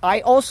 I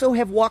also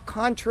have walked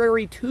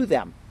contrary to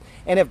them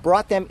and have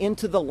brought them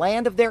into the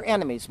land of their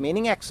enemies,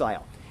 meaning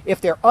exile. If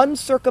their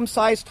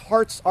uncircumcised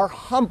hearts are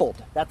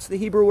humbled, that's the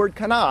Hebrew word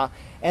kana,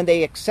 and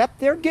they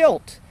accept their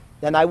guilt,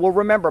 then I will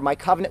remember my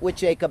covenant with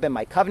Jacob and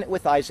my covenant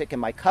with Isaac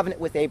and my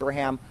covenant with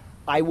Abraham.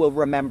 I will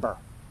remember.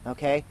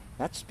 Okay?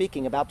 That's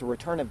speaking about the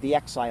return of the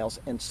exiles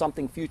and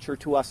something future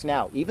to us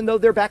now. Even though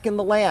they're back in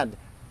the land,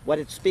 what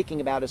it's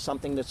speaking about is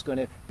something that's going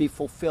to be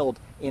fulfilled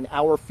in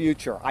our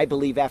future, I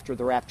believe, after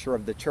the rapture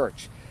of the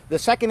church. The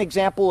second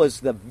example is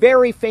the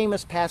very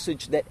famous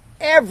passage that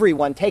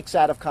everyone takes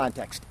out of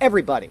context.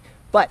 Everybody.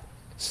 But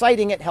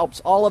citing it helps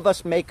all of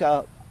us make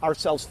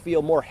ourselves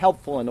feel more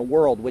helpful in a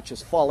world which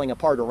is falling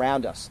apart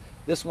around us.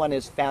 This one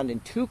is found in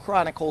 2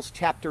 Chronicles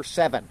chapter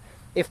 7.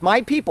 If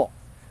my people,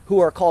 who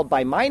are called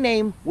by my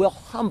name, will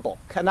humble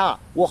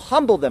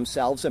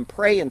themselves and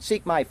pray and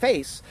seek my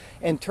face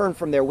and turn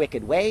from their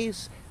wicked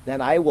ways,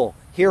 then I will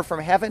hear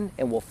from heaven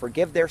and will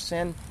forgive their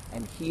sin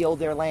and heal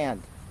their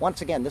land.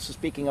 Once again, this is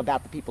speaking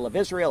about the people of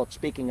Israel. It's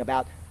speaking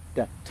about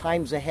the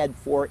times ahead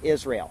for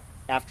Israel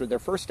after their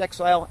first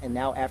exile and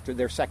now after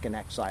their second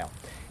exile.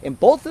 In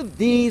both of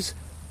these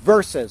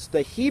verses,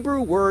 the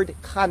Hebrew word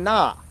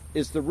kana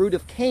is the root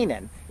of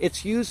Canaan.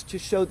 It's used to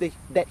show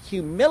that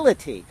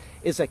humility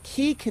is a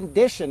key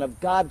condition of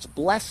God's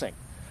blessing.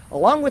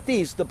 Along with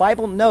these, the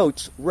Bible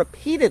notes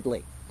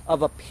repeatedly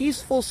of a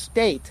peaceful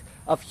state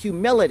of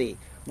humility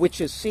which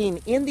is seen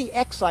in the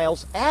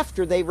exiles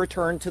after they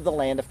return to the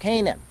land of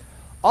Canaan.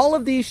 All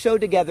of these show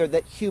together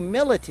that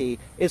humility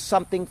is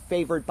something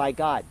favored by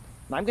God.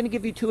 And I'm going to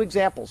give you 2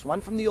 examples,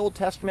 one from the Old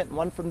Testament and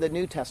one from the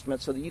New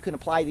Testament, so that you can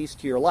apply these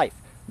to your life.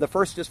 The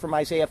first is from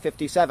Isaiah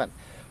 57.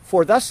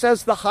 For thus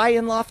says the high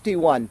and lofty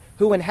one,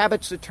 who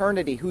inhabits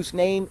eternity, whose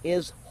name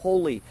is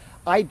holy.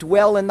 I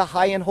dwell in the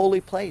high and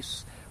holy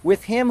place,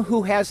 with him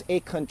who has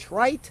a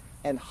contrite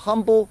and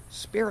humble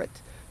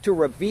spirit, to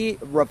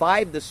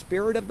revive the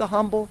spirit of the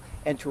humble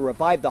and to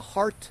revive the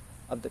heart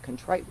of the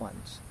contrite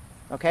ones.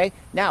 Okay?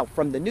 Now,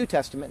 from the New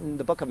Testament, in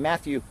the book of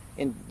Matthew,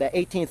 in the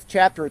 18th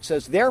chapter, it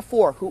says,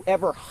 therefore,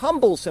 whoever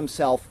humbles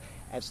himself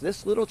as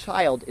this little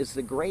child is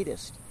the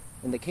greatest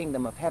in the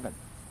kingdom of heaven.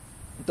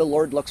 The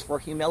Lord looks for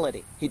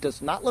humility. He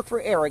does not look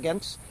for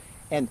arrogance.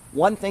 And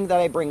one thing that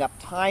I bring up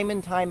time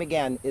and time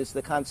again is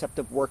the concept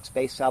of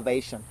works-based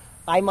salvation.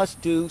 I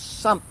must do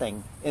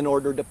something in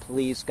order to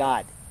please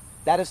God.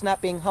 That is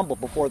not being humble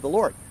before the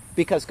Lord.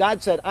 Because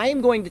God said, I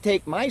am going to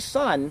take my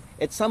son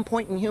at some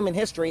point in human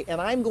history, and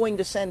I'm going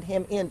to send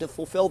him in to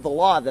fulfill the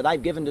law that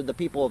I've given to the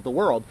people of the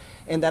world.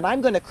 And then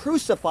I'm going to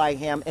crucify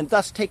him and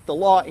thus take the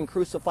law and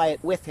crucify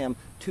it with him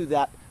to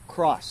that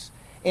cross.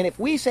 And if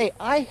we say,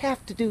 I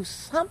have to do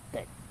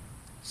something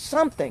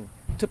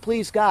to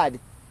please God,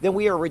 then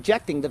we are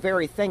rejecting the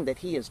very thing that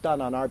he has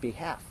done on our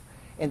behalf.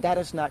 And that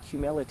is not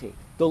humility.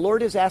 The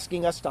Lord is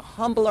asking us to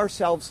humble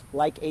ourselves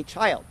like a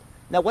child.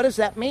 Now, what does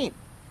that mean?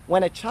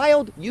 When a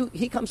child,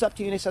 he comes up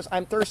to you and he says,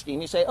 I'm thirsty.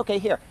 And you say, okay,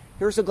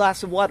 here's a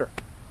glass of water.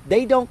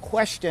 They don't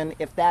question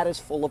if that is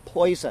full of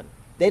poison.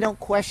 They don't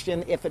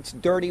question if it's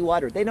dirty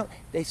water.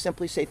 They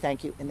simply say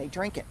thank you and they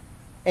drink it.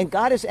 And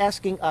God is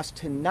asking us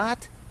to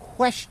not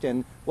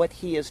question what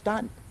he has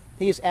done.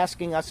 He is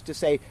asking us to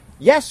say,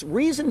 yes,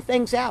 reason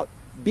things out.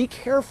 Be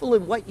careful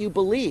in what you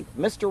believe.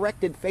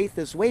 Misdirected faith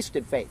is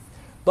wasted faith.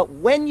 But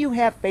when you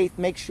have faith,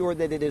 make sure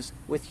that it is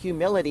with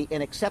humility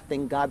in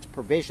accepting God's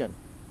provision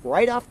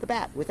right off the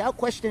bat, without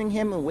questioning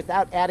him and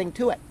without adding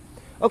to it.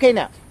 Okay,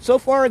 now, so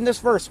far in this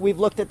verse, we've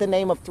looked at the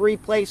name of 3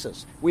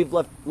 places. We've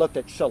looked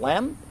at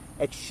Shalem,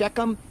 at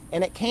Shechem,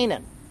 and at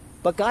Canaan.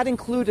 But God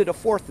included a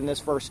 4th in this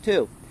verse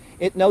too.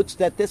 It notes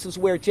that this is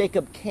where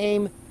Jacob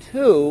came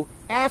to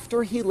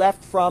after he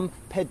left from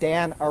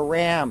Padan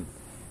Aram.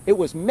 It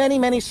was many,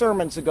 many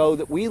sermons ago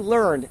that we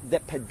learned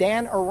that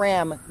Padan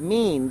Aram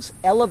means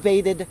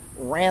elevated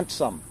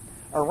ransom.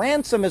 A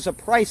ransom is a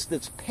price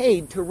that's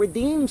paid to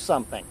redeem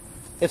something.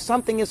 If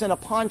something is in a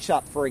pawn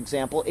shop, for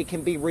example, it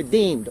can be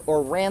redeemed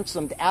or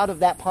ransomed out of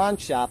that pawn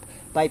shop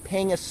by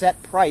paying a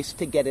set price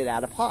to get it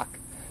out of hock.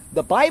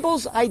 The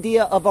Bible's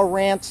idea of a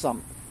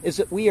ransom is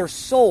that we are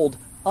sold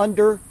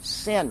under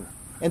sin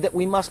and that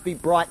we must be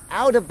brought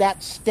out of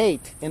that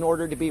state in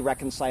order to be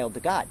reconciled to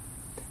God.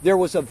 There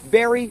was a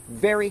very,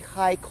 very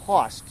high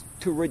cost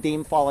to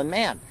redeem fallen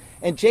man.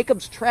 And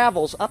Jacob's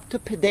travels up to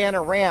Padan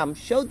Aram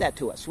showed that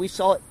to us. We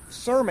saw it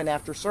sermon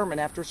after sermon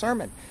after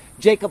sermon.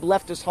 Jacob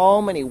left his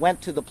home and he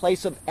went to the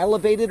place of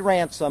elevated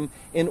ransom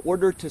in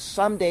order to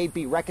someday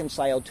be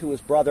reconciled to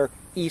his brother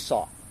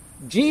Esau.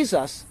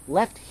 Jesus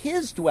left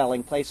his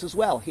dwelling place as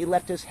well. He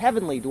left his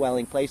heavenly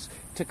dwelling place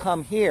to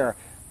come here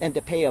and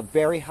to pay a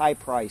very high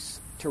price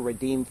to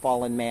redeem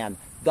fallen man,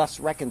 thus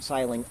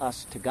reconciling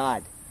us to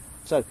God.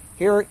 So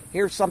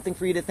here's something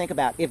for you to think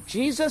about. If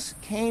Jesus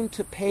came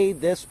to pay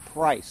this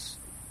price,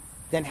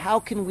 then how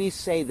can we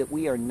say that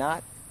we are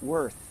not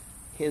worth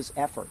his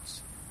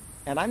efforts?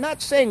 And I'm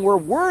not saying we're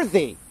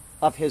worthy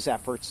of his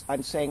efforts.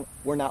 I'm saying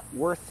we're not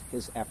worth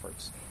his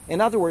efforts.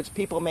 In other words,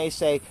 people may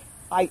say,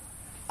 I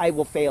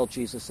will fail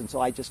Jesus, and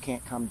so I just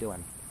can't come to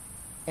him.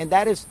 And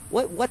that is,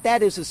 what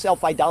that is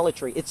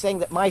self-idolatry. It's saying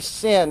that my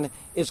sin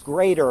is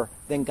greater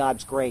than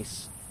God's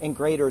grace and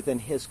greater than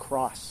his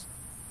cross.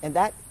 And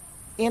that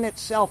in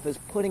itself is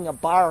putting a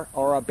bar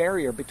or a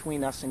barrier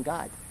between us and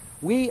God.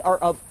 We are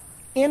of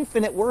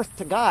infinite worth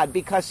to God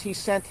because he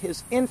sent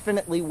his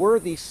infinitely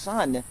worthy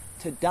Son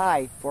to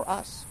die for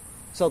us.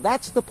 So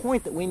that's the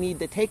point that we need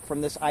to take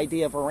from this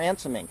idea of a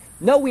ransoming.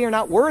 No, we are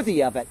not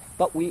worthy of it,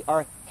 but we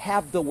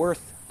have the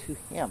worth to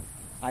him.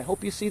 I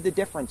hope you see the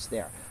difference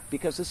there,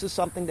 because this is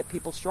something that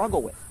people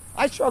struggle with.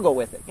 I struggle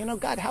with it.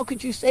 God, how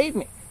could you save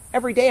me?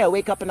 Every day I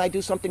wake up and I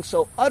do something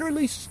so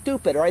utterly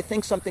stupid, or I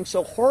think something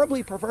so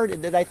horribly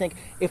perverted that I think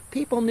if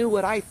people knew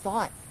what I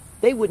thought,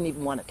 they wouldn't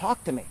even want to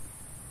talk to me.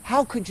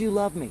 How could you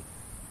love me?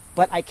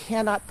 But I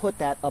cannot put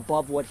that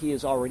above what he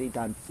has already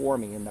done for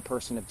me in the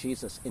person of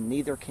Jesus, and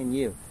neither can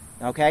you.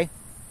 Okay?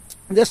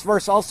 This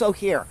verse also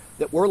here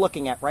that we're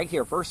looking at right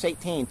here, verse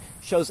 18,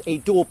 shows a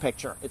dual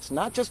picture. It's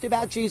not just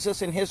about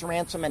Jesus and his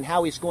ransom and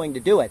how he's going to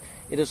do it.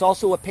 It is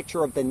also a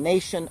picture of the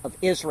nation of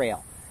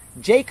Israel.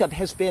 Jacob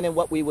has been in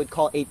what we would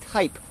call a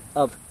type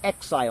of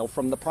exile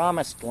from the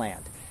promised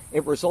land.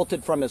 It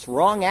resulted from his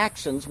wrong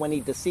actions when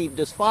he deceived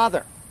his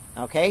father.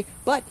 Okay?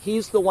 But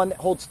he's the one that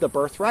holds the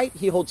birthright,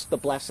 he holds the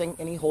blessing,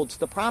 and he holds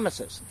the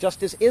promises.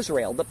 Just as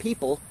Israel, the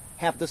people,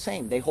 have the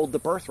same. They hold the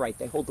birthright,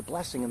 they hold the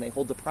blessing, and they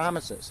hold the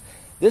promises.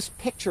 This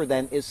picture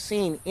then is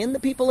seen in the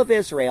people of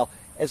Israel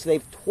as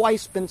they've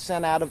twice been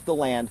sent out of the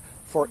land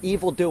for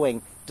evil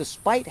doing,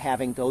 despite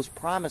having those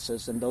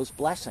promises and those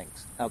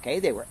blessings. Okay?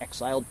 They were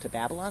exiled to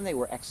Babylon, they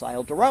were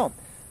exiled to Rome.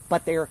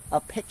 But they're a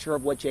picture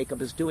of what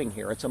Jacob is doing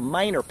here. It's a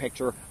minor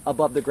picture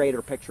above the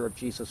greater picture of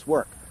Jesus'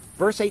 work.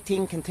 Verse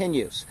 18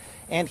 continues,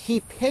 and he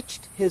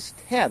pitched his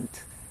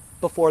tent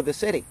before the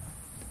city.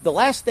 The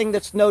last thing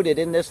that's noted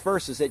in this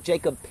verse is that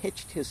Jacob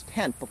pitched his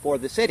tent before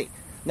the city.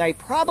 Now, he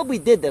probably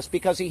did this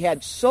because he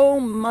had so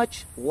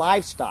much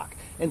livestock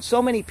and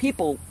so many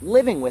people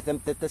living with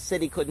him that the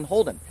city couldn't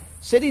hold him.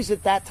 Cities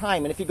at that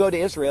time, and if you go to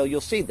Israel,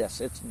 you'll see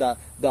this. It's the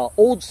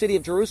old city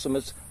of Jerusalem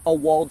is a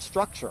walled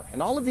structure.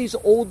 And all of these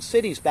old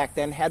cities back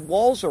then had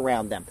walls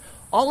around them.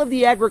 All of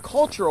the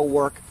agricultural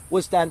work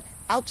was done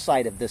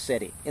outside of the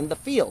city, in the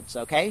fields,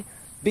 okay?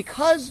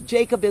 Because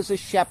Jacob is a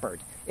shepherd,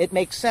 it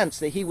makes sense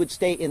that he would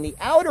stay in the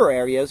outer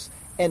areas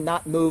and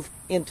not move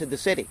into the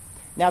city.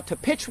 Now, to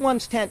pitch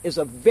one's tent is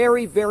a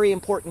very, very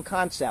important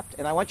concept,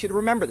 and I want you to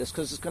remember this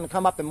because it's going to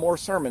come up in more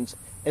sermons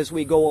as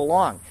we go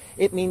along.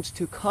 It means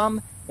to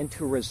come and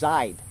to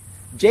reside.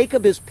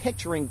 Jacob is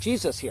picturing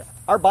Jesus here.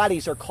 Our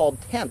bodies are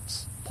called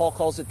tents. Paul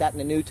calls it that in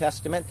the New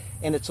Testament,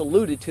 and it's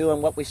alluded to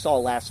in what we saw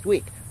last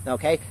week.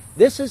 Okay?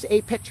 This is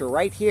a picture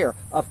right here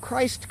of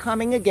Christ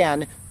coming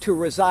again to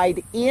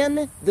reside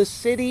in the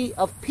city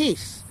of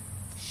peace,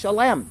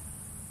 Shalem.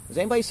 Is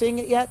anybody seeing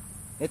it yet?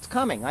 It's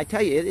coming. I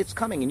tell you, it's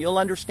coming, and you'll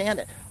understand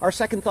it. Our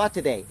second thought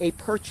today, a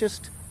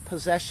purchased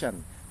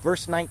possession.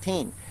 Verse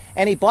 19.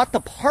 And he bought the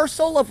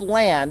parcel of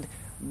land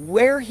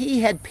where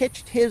he had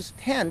pitched his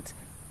tent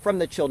from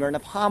the children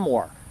of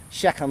Hamor,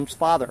 Shechem's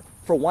father,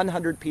 for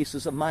 100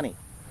 pieces of money.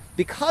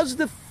 Because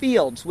the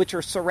fields which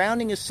are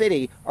surrounding a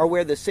city are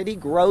where the city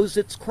grows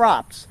its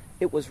crops,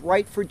 it was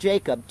right for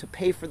Jacob to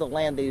pay for the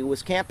land that he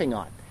was camping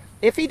on.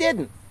 If he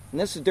didn't, and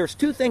there's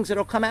two things that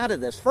will come out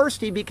of this.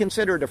 First, he'd be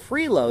considered a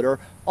freeloader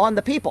on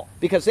the people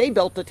because they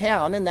built the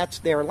town and that's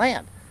their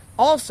land.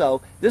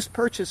 Also, this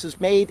purchase is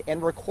made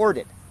and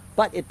recorded,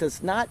 but it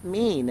does not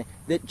mean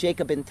that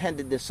Jacob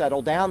intended to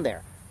settle down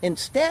there.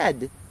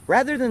 Instead,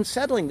 rather than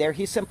settling there,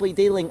 he's simply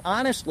dealing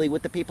honestly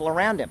with the people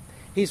around him.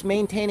 He's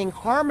maintaining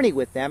harmony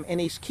with them,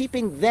 and he's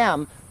keeping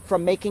them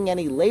from making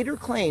any later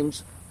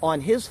claims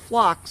on his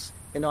flocks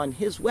and on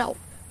his wealth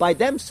by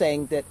them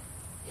saying that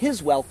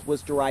his wealth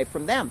was derived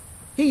from them.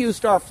 He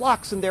used our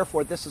flocks, and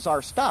therefore this is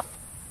our stuff.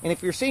 And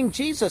if you're seeing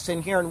Jesus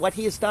in here and what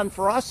he has done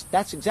for us,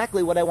 that's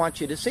exactly what I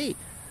want you to see.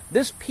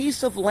 This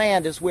piece of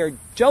land is where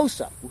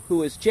Joseph,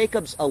 who is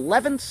Jacob's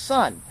 11th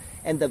son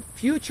and the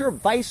future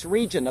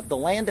vice-regent of the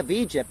land of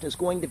Egypt, is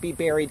going to be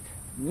buried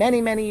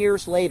many, many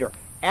years later.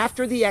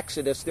 After the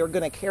Exodus, they're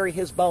going to carry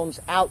his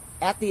bones out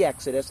at the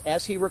Exodus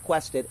as he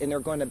requested, and they're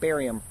going to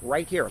bury him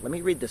right here. Let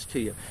me read this to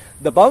you.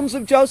 The bones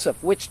of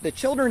Joseph, which the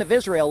children of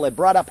Israel had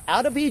brought up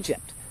out of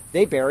Egypt,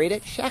 they buried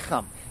at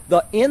Shechem,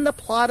 in the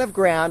plot of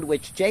ground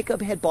which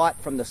Jacob had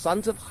bought from the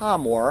sons of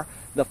Hamor,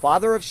 the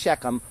father of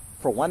Shechem,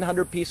 for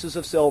 100 pieces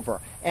of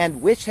silver,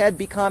 and which had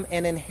become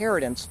an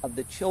inheritance of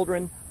the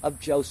children of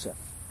Joseph.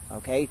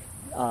 Okay?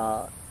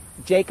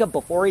 Jacob,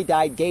 before he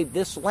died, gave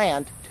this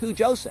land to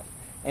Joseph.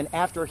 And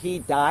after he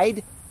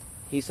died,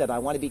 he said, I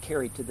want to be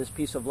carried to this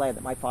piece of land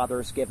that my father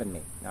has given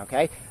me.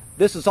 Okay?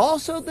 This is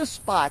also the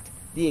spot,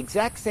 the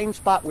exact same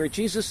spot where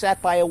Jesus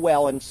sat by a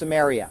well in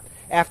Samaria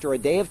after a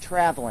day of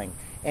traveling,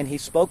 and he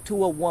spoke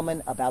to a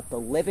woman about the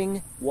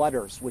living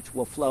waters which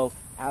will flow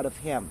out of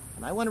him.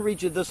 And I want to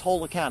read you this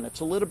whole account. It's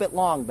a little bit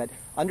long, but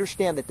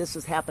understand that this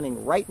is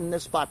happening right in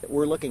this spot that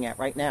we're looking at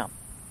right now.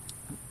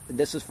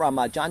 This is from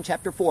John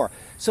chapter 4.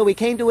 So he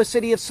came to a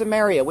city of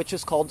Samaria, which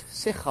is called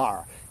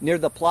Sychar, near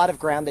the plot of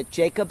ground that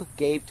Jacob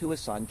gave to his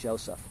son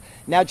Joseph.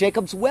 Now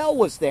Jacob's well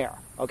was there.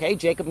 Okay,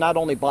 Jacob not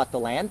only bought the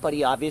land, but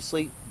he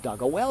obviously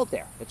dug a well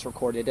there. It's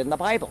recorded in the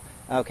Bible.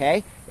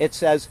 Okay, it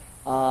says,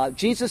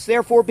 Jesus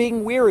therefore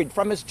being wearied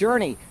from his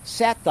journey,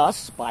 sat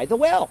thus by the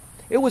well.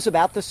 It was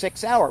about the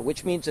 6th hour,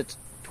 which means it's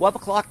 12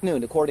 o'clock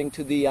noon, according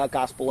to the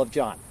Gospel of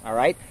John. All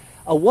right,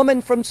 a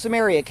woman from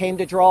Samaria came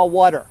to draw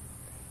water.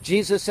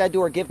 Jesus said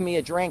to her, give me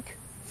a drink,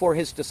 for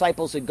his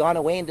disciples had gone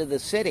away into the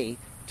city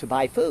to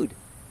buy food.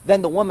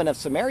 Then the woman of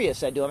Samaria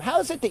said to him, how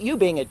is it that you,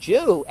 being a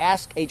Jew,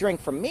 ask a drink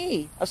from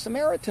me, a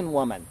Samaritan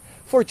woman?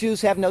 For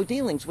Jews have no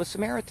dealings with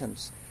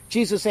Samaritans.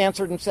 Jesus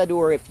answered and said to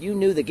her, if you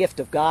knew the gift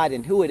of God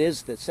and who it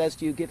is that says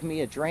to you, give me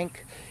a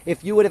drink,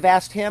 if you would have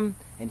asked him,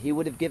 and he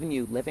would have given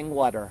you living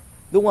water.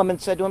 The woman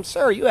said to him,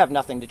 sir, you have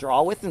nothing to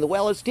draw with, and the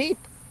well is deep.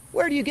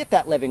 Where do you get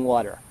that living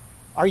water?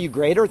 Are you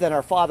greater than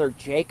our father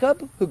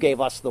Jacob, who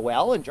gave us the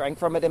well and drank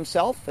from it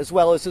himself, as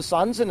well as his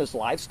sons and his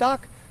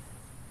livestock?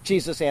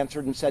 Jesus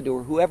answered and said to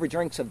her, whoever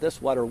drinks of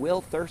this water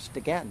will thirst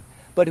again.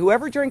 But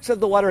whoever drinks of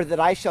the water that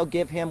I shall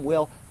give him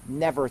will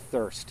never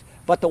thirst.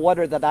 But the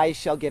water that I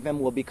shall give him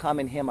will become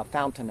in him a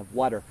fountain of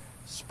water,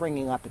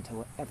 springing up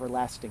into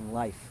everlasting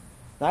life.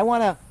 Now I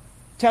want to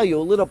tell you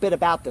a little bit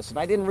about this, and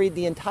I didn't read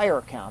the entire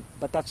account,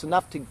 but that's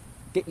enough to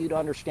get you to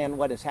understand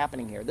what is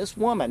happening here. This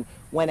woman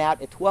went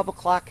out at 12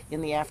 o'clock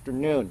in the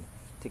afternoon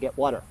to get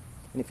water.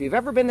 And if you've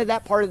ever been to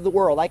that part of the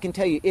world, I can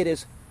tell you it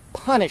is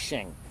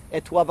punishing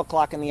at 12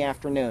 o'clock in the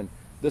afternoon.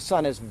 The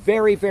sun is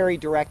very, very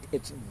direct.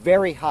 It's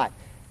very hot.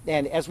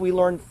 And as we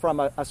learned from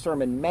a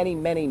sermon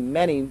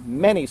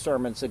many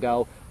sermons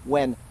ago,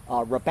 when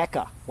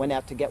Rebecca went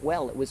out to get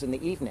well, it was in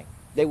the evening.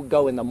 They would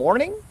go in the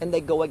morning and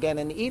they'd go again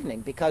in the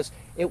evening, because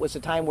it was a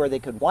time where they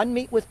could, one,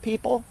 meet with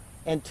people,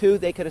 and two,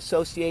 they could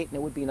associate, and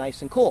it would be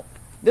nice and cool.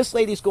 This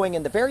lady's going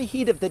in the very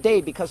heat of the day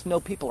because no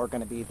people are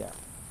going to be there.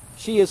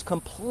 She is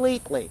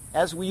completely,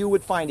 as you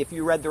would find if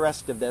you read the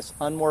rest of this,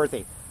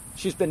 unworthy.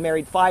 She's been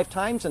married 5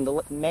 times, and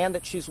the man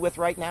that she's with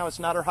right now is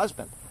not her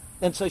husband.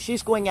 And so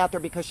she's going out there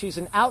because she's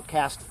an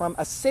outcast from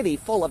a city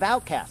full of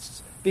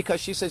outcasts, because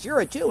she says, you're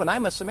a Jew and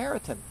I'm a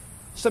Samaritan.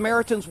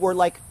 Samaritans were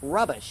like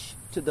rubbish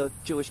to the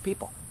Jewish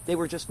people. They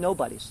were just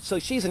nobodies. So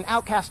she's an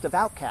outcast of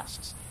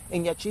outcasts.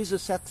 And yet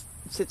Jesus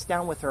sits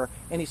down with her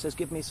and he says,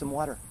 give me some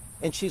water.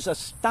 And she's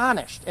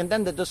astonished. And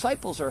then the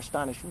disciples are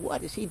astonished.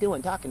 What is he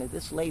doing talking to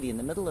this lady in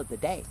the middle of the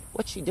day?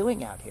 What's she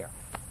doing out here?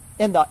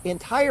 And the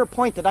entire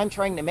point that I'm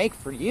trying to make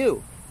for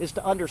you is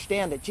to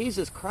understand that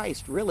Jesus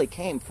Christ really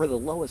came for the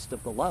lowest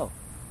of the low.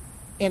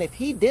 And if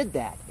he did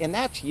that, and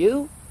that's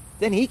you,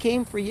 then he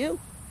came for you.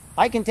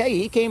 I can tell you,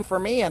 he came for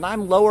me, and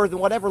I'm lower than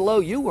whatever low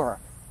you were.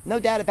 No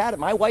doubt about it.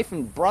 My wife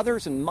and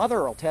brothers and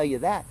mother will tell you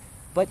that.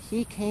 But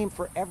he came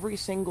for every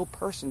single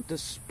person,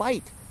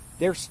 despite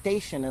their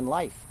station in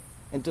life,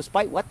 and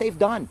despite what they've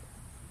done.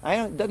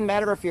 It doesn't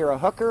matter if you're a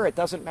hooker, it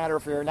doesn't matter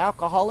if you're an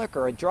alcoholic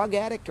or a drug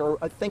addict, or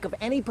think of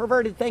any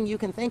perverted thing you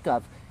can think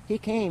of. He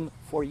came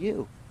for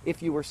you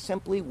if you were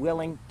simply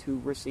willing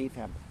to receive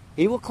him.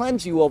 He will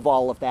cleanse you of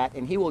all of that,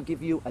 and he will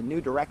give you a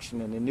new direction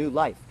and a new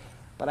life.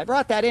 But I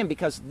brought that in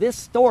because this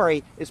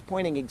story is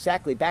pointing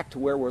exactly back to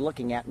where we're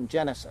looking at in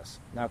Genesis,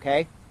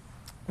 okay?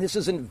 This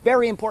is a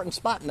very important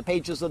spot in the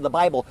pages of the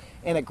Bible,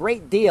 and a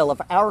great deal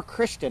of our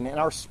Christian and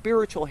our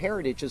spiritual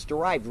heritage is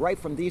derived right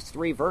from these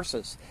 3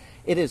 verses.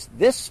 It is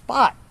this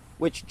spot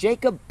which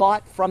Jacob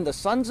bought from the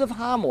sons of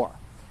Hamor.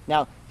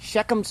 Now,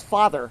 Shechem's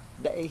father,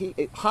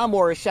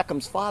 Hamor is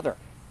Shechem's father.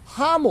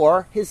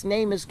 Hamor, his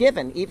name is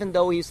given, even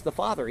though he's the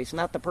father. He's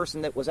not the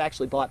person that was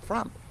actually bought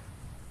from.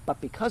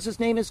 But because his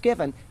name is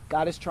given,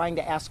 God is trying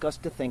to ask us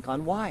to think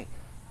on why.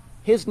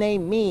 His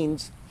name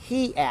means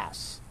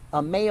he-ass,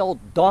 a male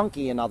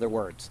donkey, in other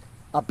words,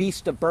 a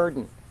beast of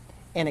burden.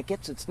 And it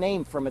gets its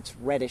name from its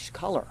reddish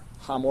color.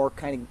 Hamor,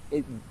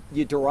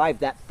 you derive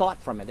that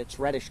thought from it. It's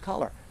reddish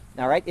color.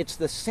 All right? It's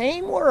the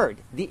same word,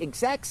 the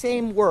exact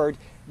same word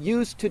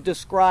used to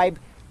describe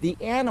the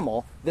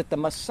animal that the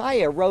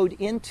Messiah rode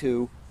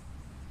into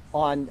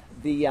on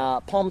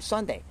the Palm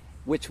Sunday,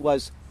 which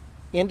was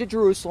into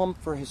Jerusalem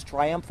for his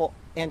triumphal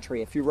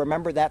entry, if you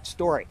remember that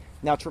story.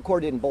 Now, it's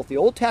recorded in both the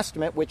Old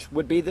Testament, which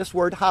would be this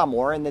word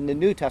Hamor, and then the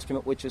New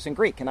Testament, which is in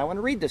Greek. And I want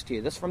to read this to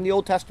you. This is from the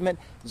Old Testament,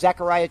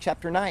 Zechariah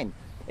chapter 9.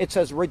 It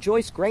says,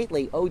 rejoice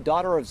greatly, O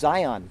daughter of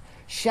Zion.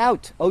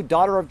 Shout, O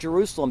daughter of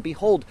Jerusalem.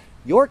 Behold,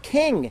 your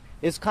king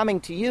is coming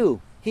to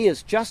you. He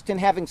is just in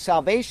having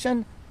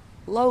salvation,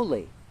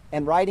 lowly,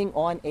 and riding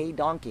on a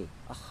donkey,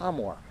 a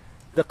Hamor,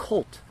 the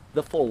colt,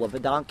 the foal of a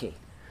donkey.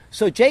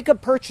 So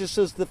Jacob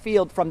purchases the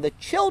field from the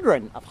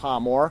children of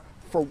Hamor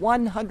for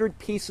 100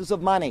 pieces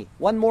of money.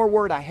 One more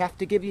word I have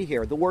to give you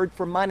here. The word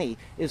for money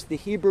is the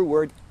Hebrew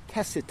word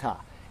kesita.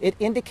 It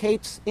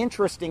indicates,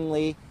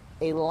 interestingly,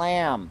 a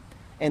lamb.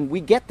 And we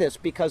get this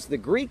because the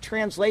Greek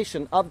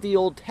translation of the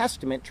Old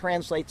Testament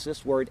translates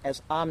this word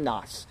as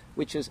amnos,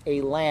 which is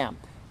a lamb.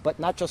 But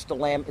not just a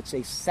lamb, it's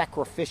a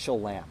sacrificial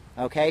lamb.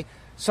 Okay?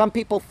 Some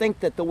people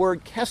think that the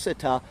word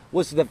kesita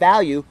was the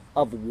value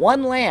of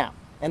one lamb.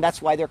 and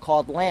that's why they're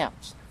called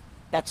lambs.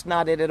 That's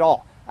not it at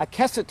all. A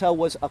keseta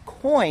was a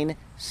coin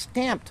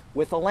stamped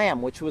with a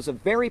lamb, which was a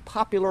very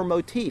popular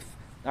motif.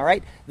 All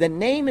right? The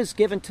name is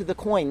given to the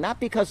coin not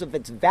because of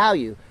its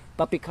value,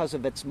 but because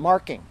of its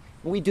marking.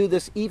 We do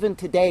this even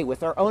today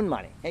with our own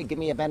money. Hey, give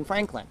me a Ben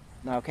Franklin.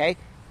 Okay?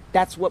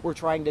 That's what we're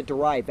trying to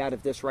derive out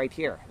of this right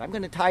here. I'm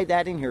going to tie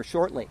that in here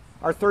shortly.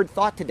 Our third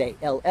thought today,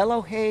 El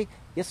Elohe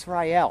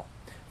Yisrael.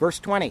 Verse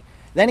 20.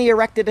 Then he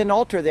erected an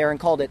altar there and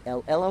called it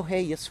El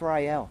Elohe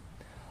Yisrael.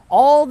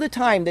 All the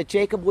time that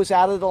Jacob was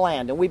out of the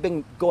land, and we've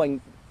been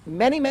going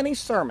many, many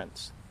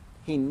sermons,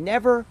 he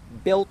never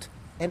built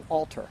an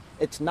altar.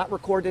 It's not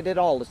recorded at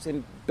all. It's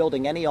in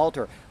building any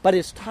altar. But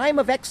his time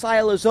of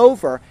exile is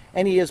over,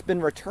 and he has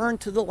been returned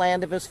to the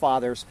land of his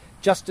fathers,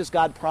 just as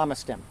God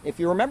promised him. If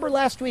you remember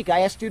last week, I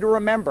asked you to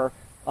remember,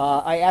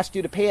 I asked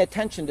you to pay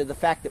attention to the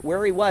fact that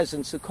where he was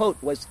in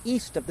Sukkot was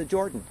east of the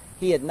Jordan.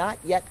 He had not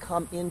yet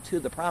come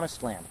into the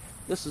promised land.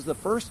 This is the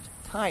first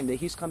time that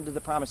he's come to the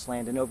promised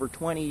land in over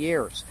 20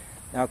 years.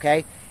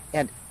 Okay?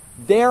 And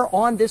there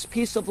on this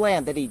piece of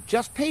land that he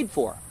just paid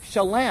for,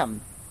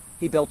 Shalem,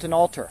 he built an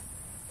altar.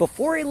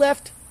 Before he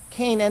left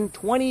Canaan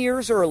 20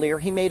 years earlier,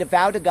 he made a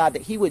vow to God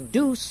that he would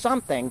do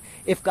something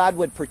if God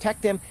would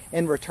protect him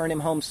and return him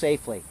home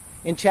safely.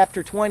 In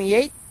chapter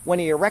 28, when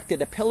he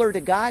erected a pillar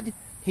to God,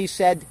 he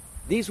said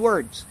these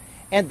words,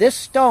 "And this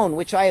stone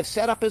which I have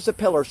set up as a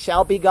pillar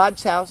shall be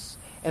God's house,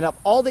 and of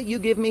all that you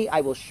give me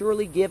I will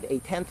surely give a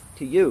tenth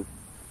to you."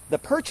 The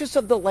purchase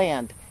of the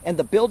land and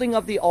the building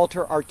of the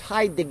altar are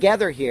tied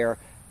together here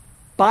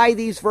by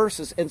these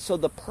verses, and so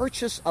the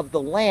purchase of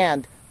the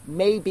land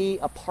may be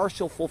a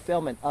partial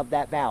fulfillment of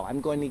that vow.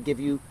 I'm going to give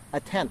you a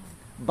tenth.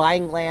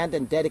 Buying land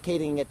and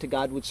dedicating it to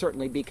God would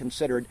certainly be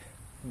considered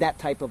that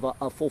type of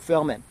a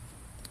fulfillment.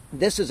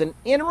 This is an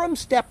interim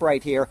step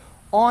right here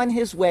on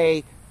his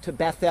way to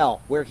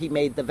Bethel, where he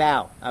made the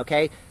vow.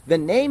 Okay? The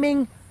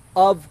naming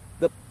of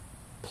the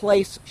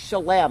place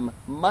Shalem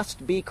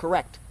must be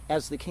correct,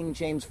 as the King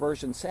James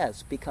Version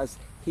says, because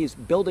he's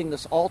building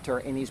this altar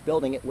and he's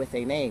building it with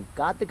a name.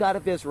 God, the God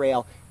of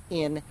Israel,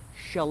 in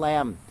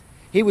Shalem.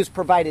 He was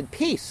provided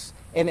peace,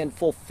 and in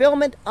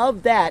fulfillment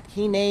of that,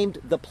 he named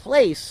the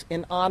place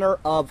in honor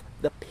of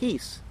the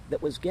peace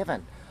that was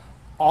given.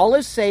 All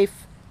is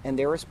safe, and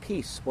there is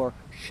peace, or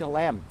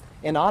Shalem.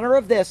 In honor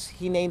of this,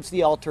 he names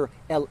the altar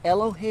El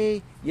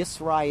Elohe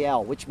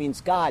Yisrael, which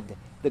means God,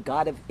 the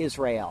God of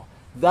Israel.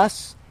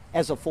 Thus,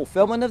 as a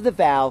fulfillment of the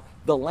vow,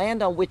 the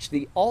land on which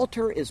the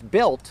altar is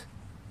built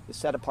is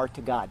set apart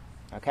to God.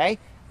 Okay?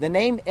 The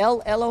name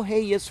El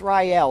Elohe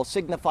Yisrael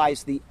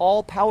signifies the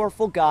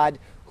all-powerful God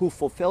who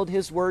fulfilled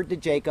his word to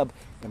Jacob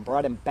and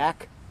brought him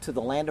back to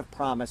the land of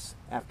promise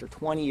after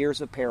 20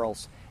 years of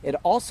perils. It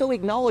also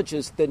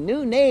acknowledges the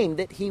new name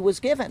that he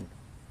was given,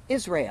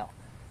 Israel.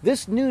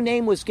 This new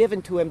name was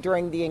given to him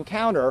during the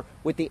encounter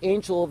with the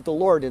angel of the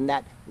Lord in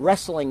that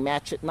wrestling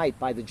match at night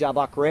by the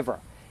Jabbok River.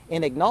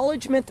 In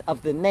acknowledgement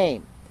of the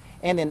name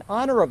and in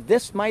honor of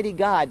this mighty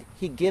God,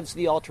 he gives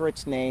the altar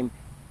its name,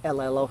 El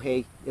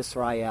Elohe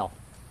Israel.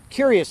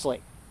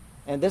 Curiously,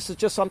 and this is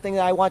just something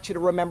that I want you to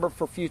remember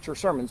for future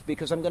sermons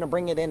because I'm going to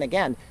bring it in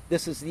again.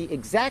 This is the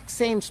exact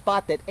same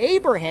spot that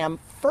Abraham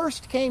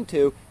first came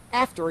to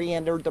after he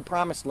entered the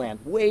promised land,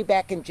 way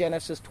back in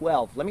Genesis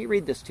 12. Let me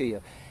read this to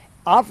you.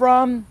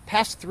 Avram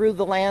passed through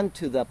the land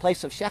to the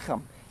place of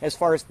Shechem, as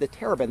far as the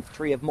terebinth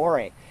tree of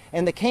Moreh,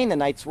 and the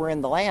Canaanites were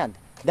in the land.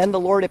 Then the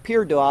Lord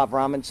appeared to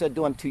Avram and said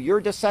to him, "To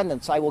your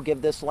descendants I will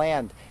give this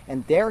land."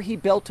 And there he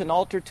built an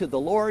altar to the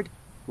Lord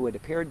who had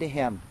appeared to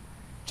him.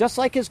 Just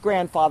like his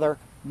grandfather,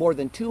 more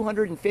than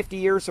 250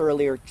 years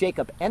earlier,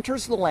 Jacob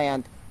enters the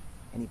land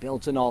and he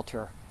builds an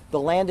altar. The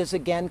land is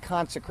again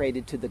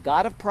consecrated to the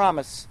God of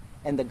promise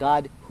and the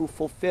God who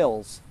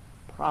fulfills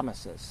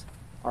promises.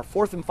 Our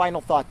fourth and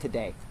final thought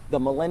today, the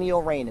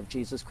millennial reign of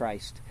Jesus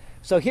Christ.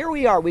 So here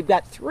we are. We've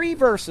got 3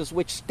 verses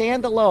which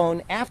stand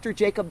alone after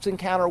Jacob's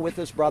encounter with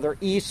his brother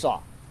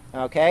Esau.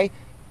 Okay?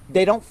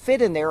 They don't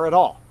fit in there at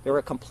all. They're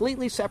a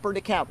completely separate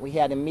account. We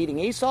had him meeting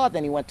Esau,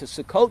 then he went to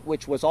Sukkot,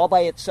 which was all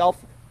by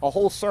itself a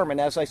whole sermon,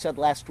 as I said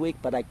last week,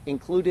 but I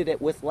included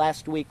it with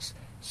last week's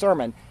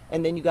sermon.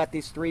 And then you got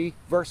these 3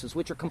 verses,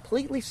 which are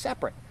completely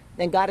separate.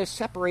 And God has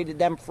separated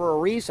them for a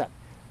reason.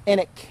 And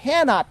it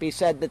cannot be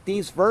said that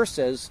these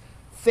verses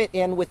fit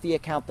in with the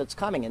account that's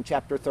coming in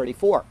chapter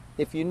 34.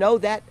 If you know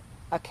that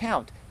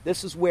account,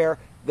 this is where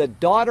the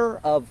daughter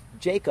of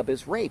Jacob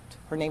is raped.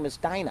 Her name is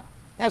Dinah.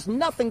 It has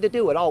nothing to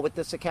do at all with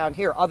this account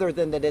here, other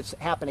than that it's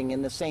happening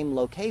in the same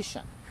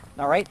location.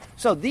 All right?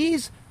 So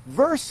these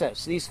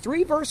verses, these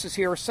 3 verses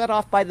here are set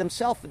off by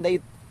themselves, and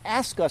they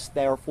ask us,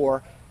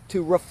 therefore,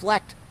 to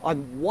reflect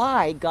on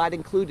why God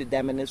included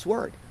them in his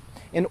word.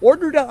 In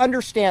order to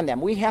understand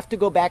them, we have to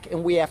go back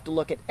and we have to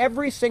look at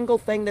every single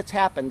thing that's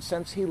happened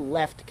since he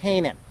left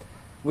Canaan.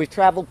 We've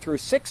traveled through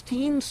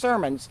 16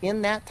 sermons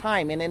in that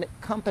time, and it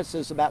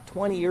encompasses about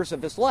 20 years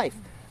of his life.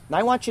 And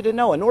I want you to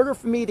know, in order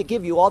for me to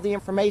give you all the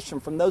information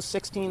from those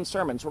 16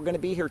 sermons, we're going to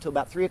be here till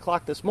about 3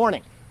 o'clock this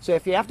morning. So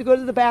if you have to go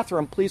to the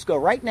bathroom, please go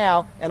right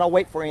now, and I'll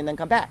wait for you and then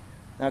come back.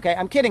 Okay,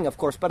 I'm kidding, of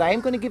course, but I am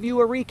going to give you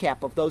a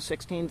recap of those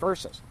 16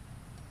 verses.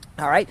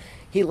 All right,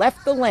 he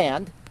left the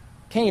land,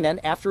 Canaan,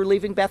 after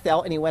leaving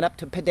Bethel, and he went up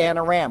to Padan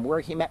Aram, where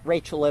he met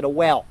Rachel at a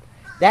well.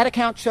 That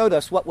account showed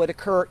us what would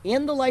occur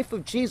in the life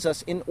of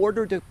Jesus in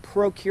order to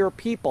procure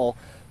people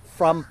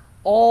from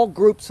all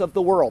groups of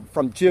the world,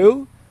 from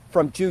Jew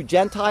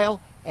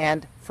Gentile,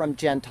 and from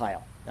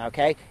Gentile.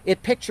 Okay?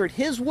 It pictured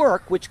his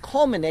work, which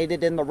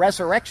culminated in the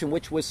resurrection,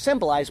 which was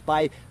symbolized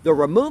by the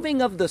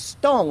removing of the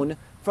stone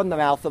from the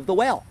mouth of the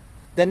well.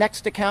 The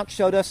next account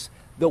showed us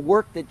the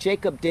work that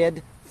Jacob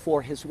did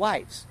for his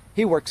wives.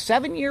 He worked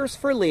 7 years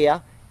for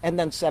Leah and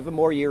then 7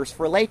 more years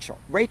for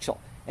Rachel.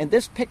 And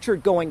this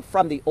pictured going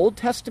from the Old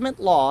Testament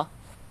law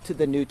to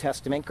the New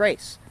Testament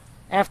grace.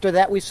 After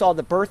that, we saw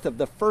the birth of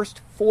the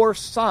first 4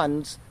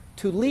 sons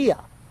to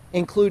Leah,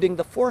 including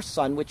the 4th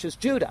son, which is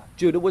Judah.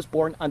 Judah was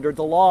born under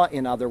the law,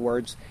 in other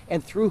words,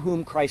 and through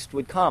whom Christ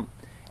would come.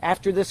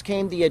 After this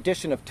came the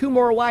addition of 2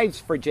 more wives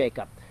for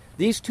Jacob.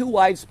 These 2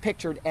 wives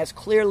pictured as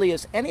clearly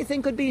as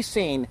anything could be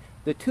seen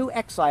the 2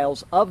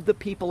 exiles of the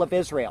people of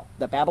Israel,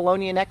 the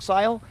Babylonian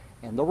exile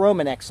and the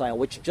Roman exile,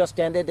 which just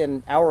ended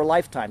in our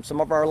lifetime, some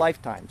of our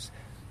lifetimes.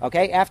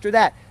 Okay, after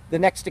that, the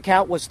next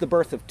account was the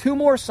birth of 2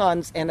 more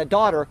sons and a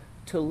daughter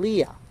to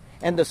Leah,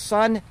 and the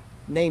son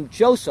named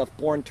Joseph,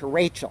 born to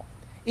Rachel.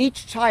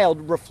 Each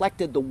child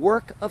reflected the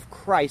work of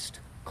Christ,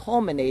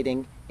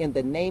 culminating in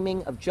the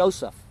naming of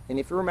Joseph. And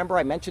if you remember,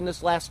 I mentioned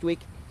this last week,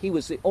 he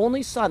was the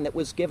only son that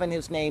was given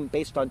his name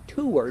based on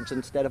 2 words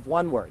instead of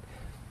 1 word.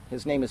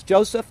 His name is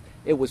Joseph.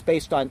 It was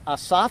based on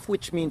Asaph,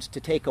 which means to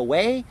take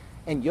away,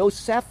 and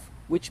Yosef,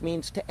 which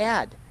means to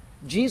add.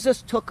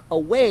 Jesus took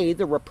away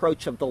the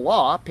reproach of the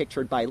law,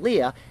 pictured by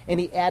Leah, and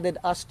he added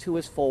us to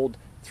his fold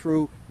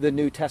through the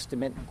New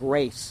Testament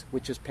grace,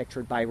 which is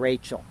pictured by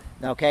Rachel.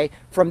 Okay?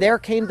 From there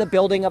came the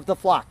building of the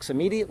flocks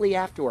immediately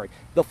afterward.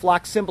 The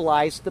flocks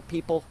symbolized the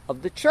people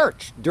of the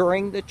church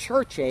during the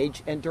church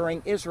age and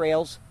during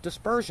Israel's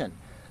dispersion.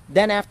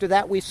 Then after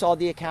that, we saw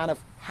the account of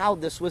how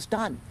this was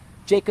done.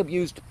 Jacob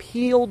used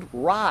peeled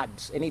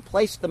rods, and he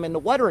placed them in the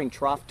watering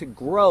trough to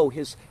grow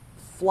his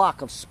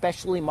flock of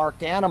specially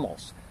marked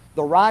animals.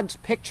 The rods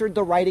pictured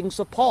the writings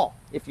of Paul.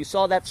 If you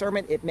saw that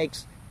sermon, it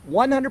makes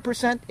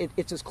 100%,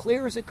 it's as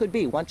clear as it could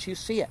be once you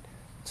see it.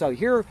 So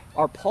here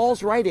are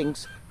Paul's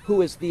writings,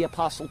 who is the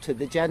apostle to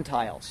the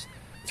Gentiles.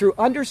 Through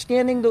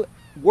understanding the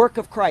work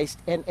of Christ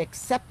and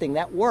accepting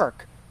that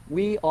work,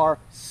 we are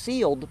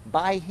sealed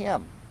by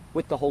him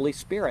with the Holy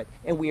Spirit,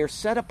 and we are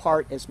set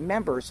apart as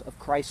members of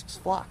Christ's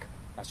flock.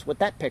 That's what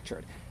that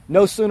pictured.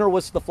 No sooner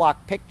was the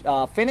flock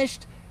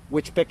finished,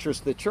 which pictures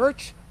the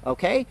church,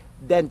 okay,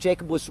 then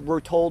Jacob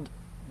were told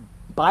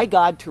by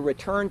God to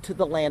return to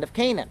the land of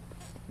Canaan.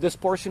 This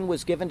portion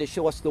was given to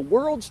show us the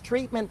world's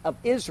treatment of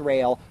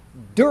Israel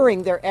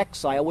during their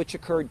exile, which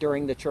occurred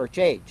during the church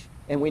age.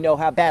 And we know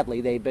how badly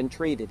they'd been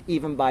treated,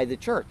 even by the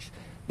church.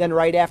 Then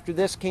right after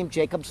this came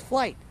Jacob's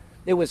flight.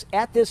 It was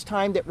at this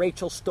time that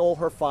Rachel stole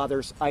her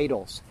father's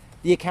idols.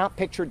 The account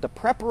pictured the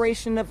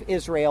preparation of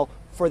Israel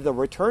for the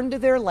return to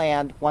their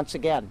land once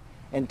again.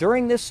 And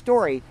during this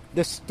story,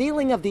 the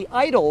stealing of the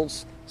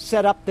idols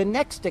set up the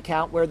next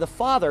account where the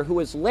father, who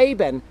is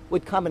Laban,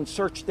 would come and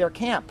search their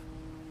camp.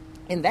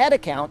 In that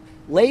account,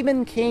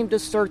 Laban came to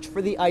search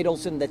for the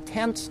idols in the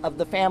tents of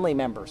the family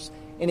members.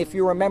 And if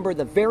you remember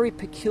the very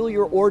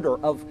peculiar order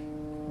of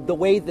the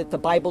way that the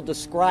Bible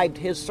described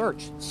his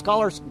search,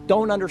 scholars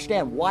don't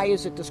understand why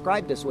is it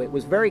described this way. It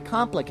was very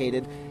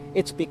complicated.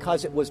 It's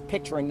because it was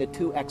picturing the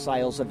 2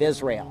 exiles of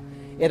Israel.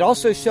 It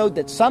also showed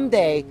that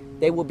someday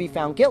they will be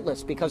found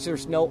guiltless because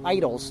there's no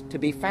idols to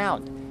be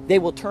found. They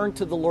will turn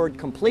to the Lord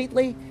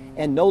completely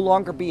and no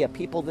longer be a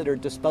people that are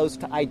disposed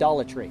to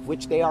idolatry,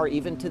 which they are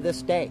even to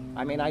this day.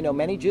 I mean, I know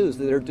many Jews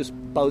that are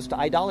disposed to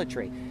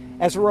idolatry.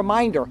 As a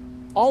reminder,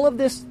 all of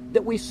this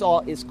that we saw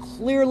is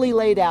clearly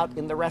laid out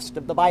in the rest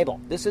of the Bible.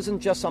 This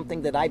isn't just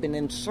something that I've been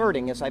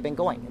inserting as I've been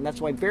going. And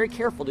that's why I'm very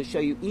careful to show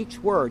you each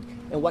word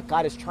and what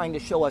God is trying to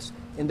show us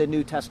in the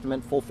New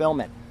Testament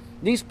fulfillment.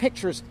 These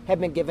pictures have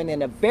been given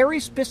in a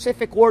very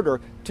specific order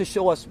to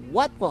show us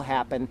what will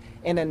happen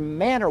in a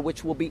manner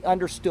which will be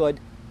understood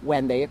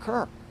when they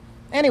occur.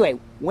 Anyway,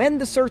 when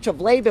the search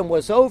of Laban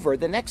was over,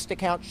 the next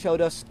account showed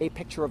us a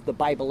picture of the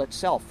Bible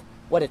itself,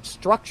 what its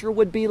structure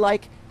would be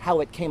like, how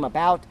it came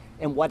about,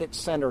 and what it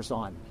centers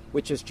on,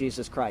 which is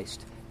Jesus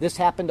Christ. This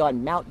happened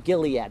on Mount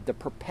Gilead, the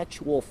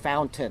perpetual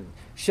fountain,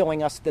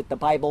 showing us that the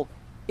Bible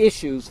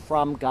issues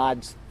from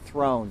God's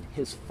throne,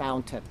 his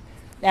fountain.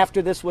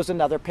 After this was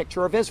another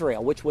picture of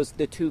Israel, which was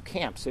the 2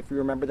 camps. If you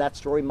remember that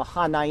story,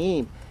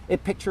 Mahanaim.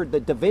 It pictured the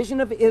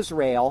division of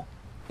Israel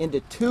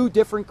into 2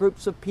 different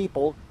groups of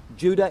people,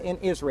 Judah and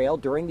Israel,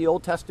 during the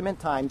Old Testament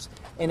times,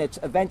 and its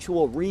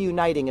eventual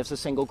reuniting as a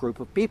single group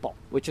of people,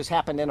 which has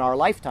happened in our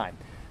lifetime.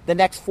 The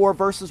next 4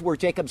 verses were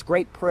Jacob's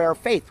great prayer of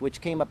faith,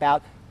 which came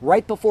about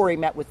right before he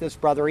met with his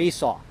brother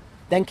Esau.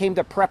 Then came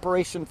the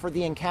preparation for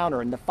the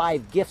encounter and the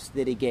 5 gifts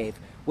that he gave,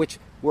 which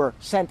were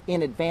sent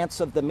in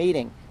advance of the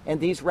meeting. And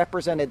these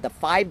represented the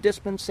 5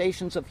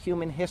 dispensations of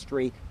human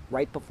history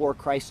right before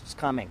Christ's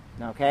coming.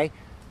 Okay?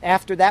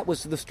 After that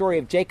was the story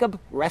of Jacob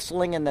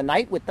wrestling in the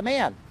night with the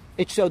man.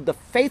 It showed the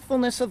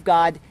faithfulness of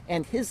God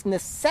and his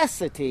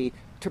necessity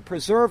to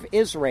preserve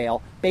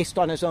Israel based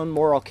on his own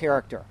moral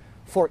character.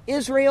 For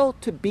Israel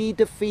to be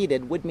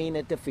defeated would mean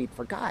a defeat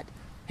for God.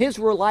 His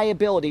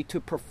reliability to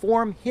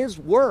perform his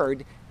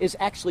word is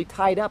actually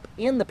tied up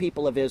in the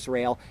people of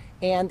Israel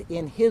and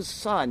in his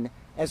son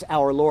as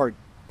our Lord.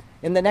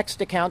 In the next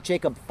account,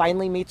 Jacob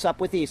finally meets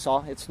up with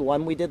Esau. It's the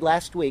one we did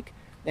last week.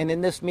 And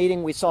in this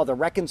meeting, we saw the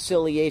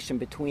reconciliation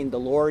between the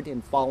Lord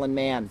and fallen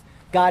man.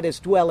 God is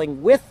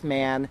dwelling with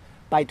man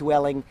by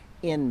dwelling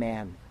in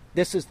man.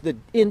 This is the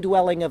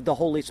indwelling of the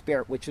Holy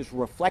Spirit, which is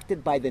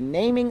reflected by the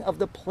naming of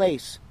the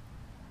place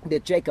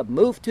that Jacob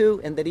moved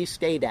to and that he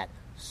stayed at,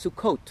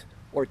 Sukkot,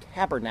 or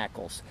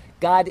tabernacles.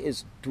 God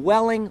is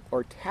dwelling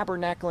or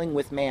tabernacling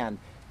with man.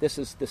 This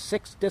is the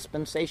sixth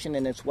dispensation,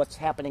 and it's what's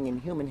happening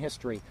in human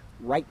history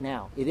right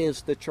now. It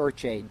is the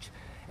church age.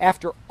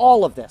 After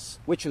all of this,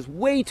 which is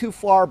way too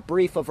far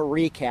brief of a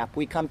recap,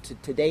 we come to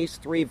today's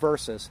 3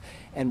 verses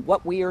and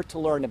what we are to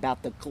learn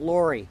about the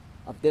glory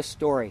of this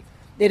story.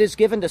 It is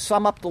given to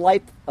sum up the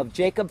life of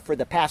Jacob for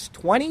the past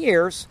 20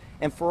 years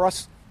and for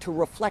us to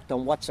reflect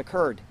on what's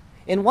occurred.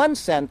 In one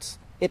sense,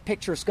 it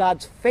pictures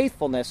God's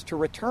faithfulness to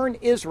return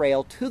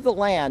Israel to the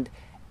land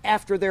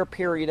after their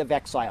period of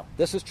exile.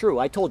 This is true.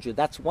 I told you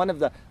that's one of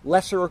the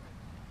lesser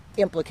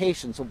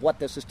implications of what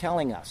this is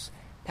telling us.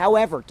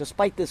 However,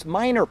 despite this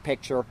minor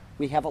picture,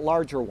 we have a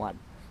larger one.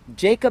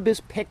 Jacob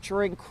is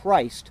picturing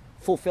Christ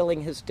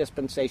fulfilling his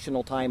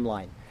dispensational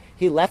timeline.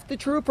 He left the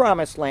true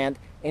promised land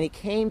and he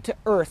came to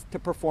earth to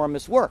perform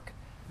his work.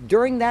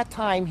 During that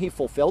time, he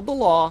fulfilled the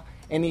law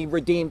and he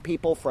redeemed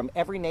people from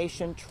every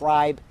nation,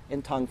 tribe,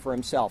 and tongue for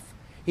himself.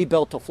 He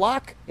built a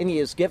flock and he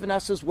has given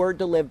us his word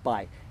to live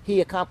by.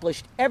 He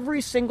accomplished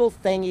every single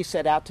thing he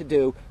set out to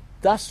do,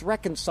 thus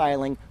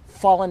reconciling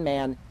fallen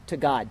man to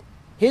God.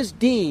 His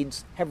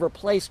deeds have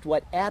replaced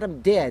what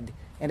Adam did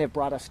and have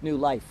brought us new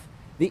life.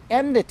 The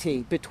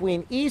enmity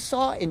between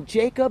Esau and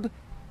Jacob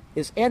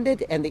is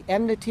ended, and the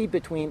enmity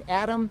between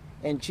Adam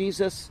and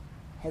Jesus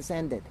has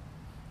ended.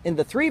 In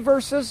the 3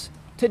 verses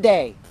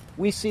today,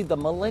 we see the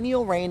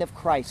millennial reign of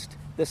Christ,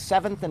 the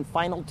 7th and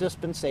final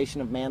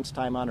dispensation of man's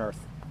time on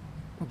earth.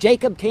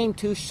 Jacob came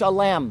to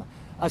Shalem,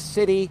 a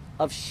city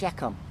of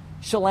Shechem.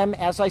 Shalem,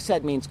 as I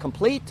said, means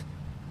complete,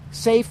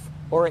 safe,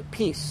 or at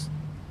peace.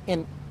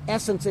 In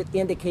essence, it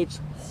indicates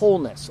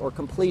wholeness or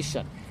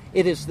completion.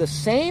 It is the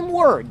same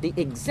word, the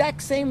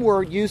exact same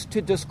word used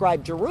to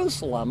describe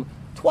Jerusalem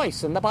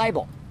twice in the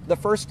Bible. The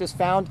first is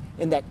found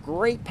in that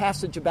great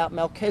passage about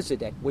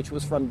Melchizedek, which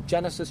was from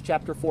Genesis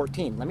chapter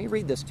 14. Let me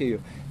read this to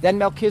you. Then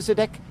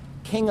Melchizedek,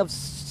 king of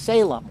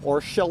Salem,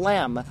 or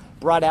Shalem,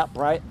 brought out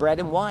bread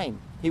and wine.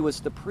 He was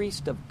the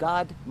priest of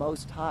God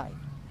Most High.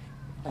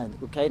 And,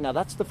 okay, now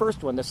that's the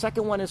first one. The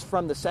second one is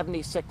from the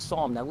 76th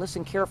Psalm. Now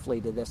listen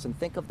carefully to this and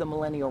think of the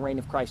millennial reign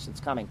of Christ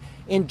that's coming.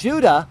 In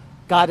Judah,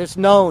 God is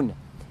known.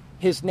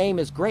 His name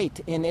is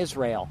great in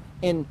Israel.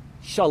 In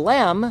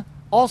Shalem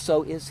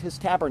also is his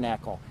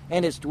tabernacle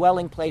and his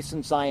dwelling place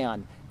in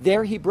Zion.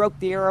 There he broke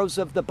the arrows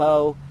of the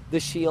bow, the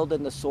shield,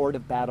 and the sword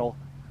of battle.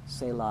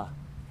 Selah.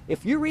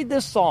 If you read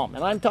this psalm,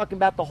 and I'm talking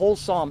about the whole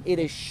psalm, it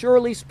is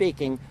surely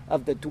speaking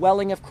of the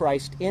dwelling of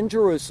Christ in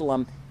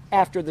Jerusalem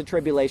after the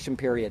tribulation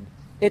period.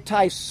 It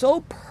ties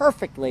so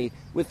perfectly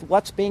with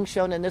what's being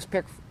shown in this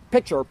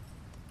picture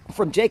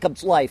from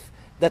Jacob's life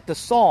that the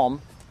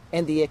psalm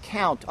and the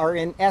account are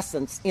in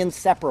essence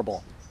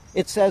inseparable.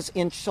 It says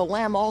in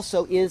Shalem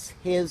also is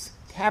his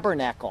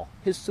tabernacle,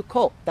 his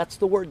Sukkot. That's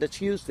the word that's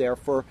used there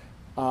for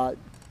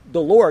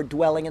the Lord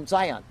dwelling in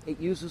Zion. It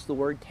uses the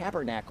word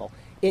tabernacle.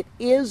 It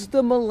is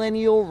the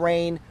millennial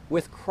reign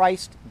with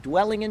Christ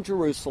dwelling in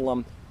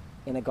Jerusalem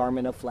in a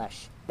garment of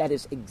flesh. That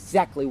is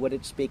exactly what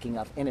it's speaking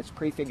of, and it's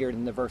prefigured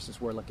in the verses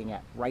we're looking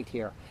at right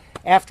here.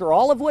 After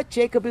all of what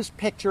Jacob has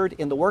pictured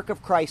in the work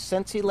of Christ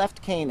since he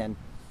left Canaan,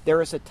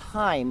 there is a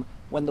time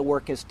when the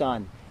work is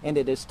done, and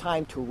it is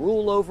time to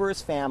rule over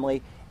his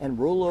family and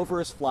rule over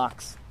his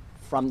flocks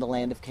from the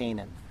land of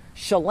Canaan.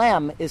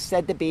 Shalem is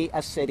said to be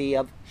a city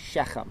of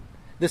Shechem.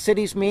 The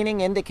city's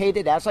meaning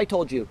indicated, as I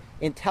told you,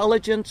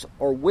 intelligence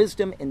or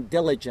wisdom and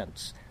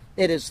diligence.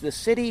 It is the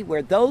city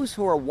where those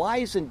who are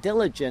wise and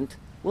diligent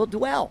will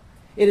dwell.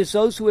 It is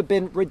those who have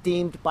been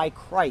redeemed by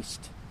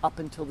Christ up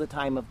until the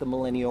time of the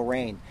millennial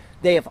reign.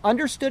 They have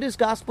understood his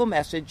gospel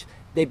message.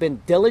 They've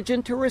been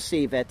diligent to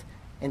receive it.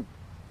 And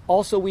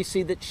also we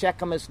see that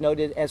Shechem is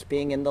noted as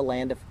being in the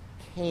land of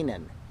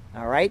Canaan.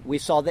 All right? We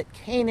saw that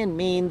Canaan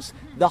means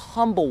the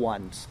humble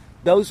ones,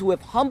 those who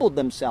have humbled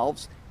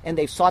themselves and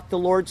they've sought the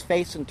Lord's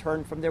face and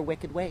turned from their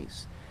wicked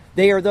ways.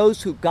 They are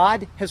those who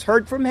God has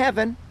heard from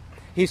heaven.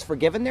 He's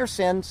forgiven their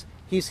sins.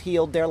 He's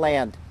healed their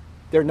land.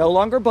 They're no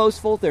longer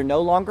boastful. They're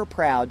no longer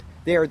proud.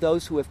 They are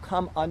those who have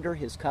come under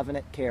his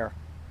covenant care.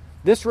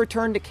 This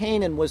return to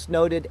Canaan was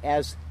noted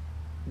as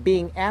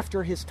being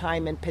after his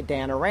time in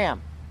Padan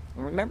Aram.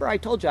 And remember, I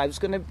told you I was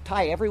going to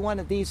tie every one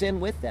of these in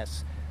with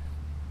this.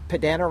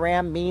 Padan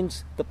Aram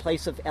means the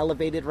place of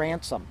elevated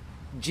ransom.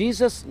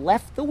 Jesus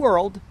left the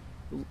world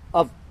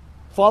of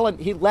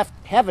He left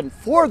heaven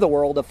for the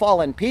world of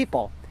fallen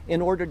people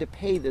in order to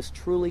pay this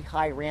truly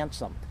high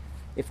ransom.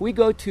 If we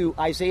go to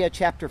Isaiah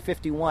chapter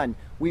 51,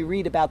 we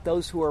read about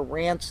those who are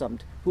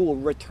ransomed, who will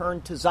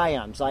return to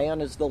Zion.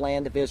 Zion is the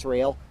land of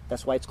Israel.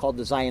 That's why it's called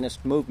the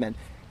Zionist movement.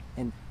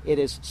 And it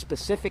is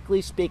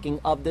specifically speaking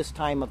of this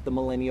time of the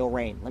millennial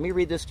reign. Let me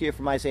read this to you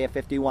from Isaiah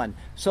 51.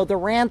 So the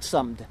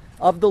ransomed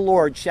of the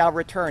Lord shall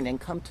return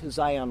and come to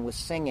Zion with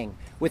singing.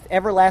 With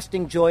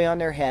everlasting joy on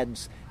their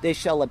heads, they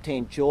shall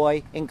obtain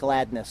joy and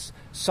gladness.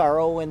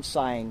 Sorrow and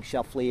sighing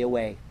shall flee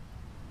away.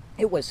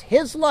 It was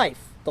his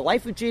life, the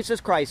life of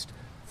Jesus Christ,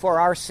 for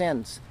our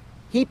sins.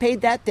 He paid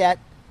that debt,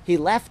 he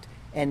left,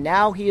 and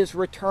now he is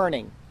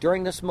returning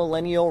during this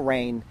millennial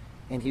reign,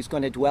 and he's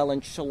going to dwell in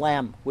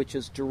Shalem, which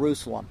is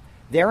Jerusalem.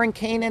 There in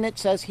Canaan, it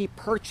says he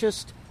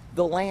purchased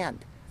the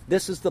land.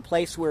 This is the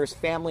place where his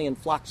family and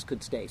flocks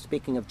could stay,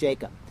 speaking of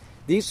Jacob.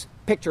 These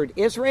pictured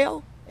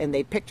Israel, and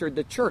they pictured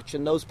the church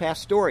in those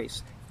past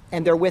stories,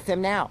 and they're with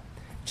him now.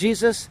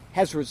 Jesus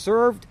has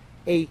reserved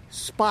a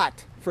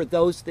spot for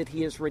those that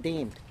he has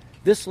redeemed.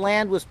 This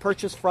land was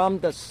purchased from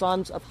the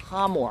sons of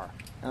Hamor,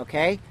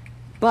 okay?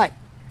 But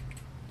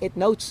it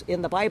notes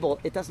in the Bible,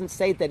 it doesn't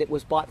say that it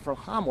was bought from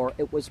Hamor,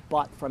 it was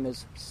bought from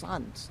his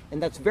sons.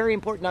 And that's very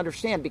important to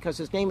understand because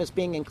his name is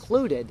being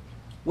included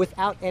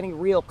without any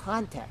real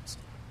context.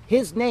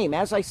 His name,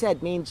 as I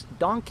said, means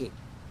donkey.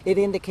 It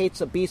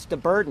indicates a beast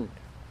of burden,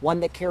 one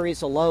that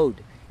carries a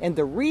load. And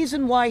the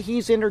reason why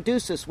he's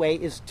introduced this way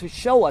is to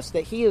show us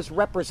that he is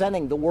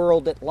representing the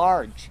world at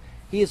large.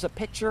 He is a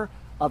picture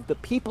of the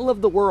people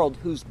of the world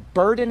whose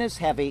burden is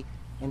heavy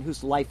and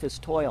whose life is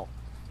toil.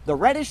 The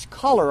reddish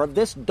color of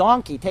this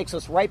donkey takes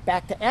us right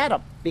back to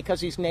Adam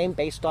because he's named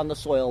based on the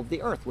soil of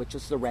the earth, which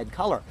is the red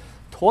color.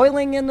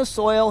 Toiling in the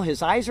soil,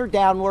 his eyes are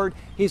downward,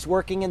 he's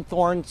working in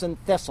thorns and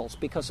thistles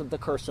because of the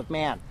curse of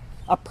man.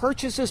 A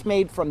purchase is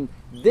made from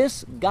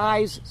this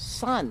guy's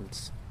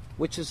sons,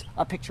 which is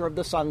a picture of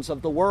the sons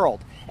of the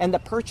world. And the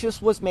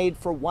purchase was made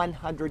for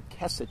 100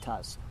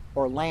 kesetas,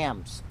 or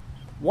lambs.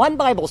 One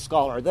Bible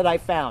scholar that I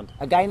found,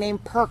 a guy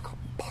named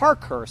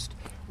Parkhurst,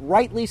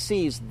 rightly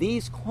sees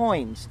these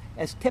coins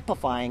as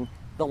typifying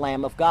the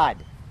Lamb of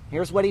God.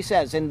 Here's what he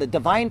says: "In the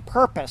divine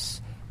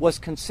purpose was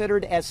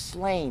considered as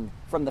slain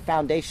from the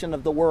foundation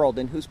of the world,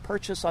 and whose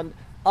purchase on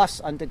us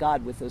unto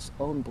God with his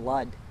own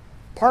blood."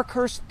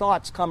 Parkhurst's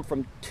thoughts come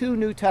from two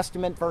New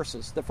Testament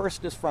verses. The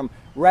first is from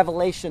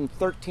Revelation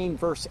 13,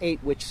 verse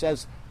 8, which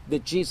says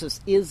that Jesus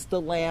is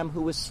the Lamb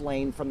who was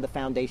slain from the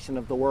foundation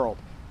of the world.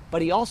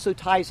 But he also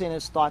ties in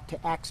his thought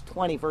to Acts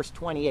 20, verse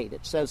 28.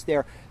 It says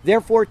there,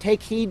 "Therefore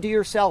take heed to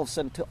yourselves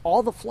and to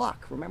all the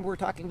flock." Remember, we're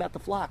talking about the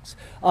flocks.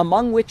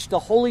 "Among which the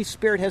Holy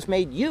Spirit has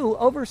made you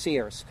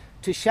overseers,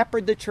 to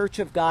shepherd the church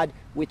of God,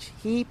 which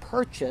he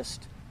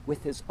purchased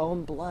with his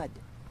own blood."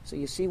 So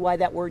you see why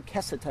that word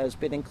keseta has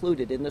been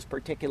included in this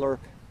particular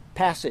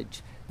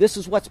passage. This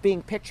is what's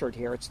being pictured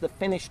here. It's the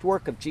finished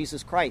work of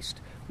Jesus Christ.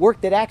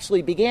 Work that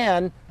actually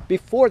began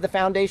before the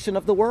foundation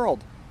of the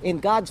world. In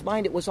God's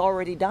mind, it was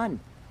already done.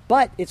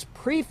 But it's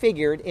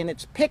prefigured and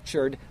it's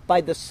pictured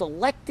by the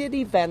selected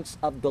events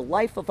of the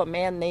life of a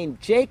man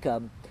named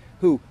Jacob,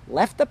 who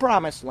left the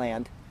promised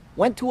land,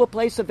 went to a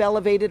place of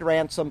elevated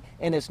ransom,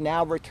 and is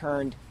now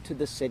returned to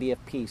the city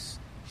of peace,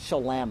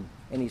 Shalem,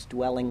 and he's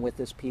dwelling with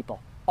his people.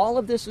 All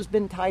of this has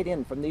been tied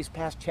in from these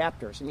past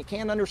chapters, and you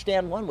can't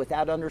understand one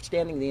without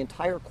understanding the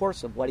entire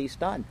course of what he's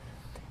done.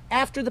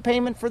 After the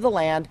payment for the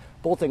land,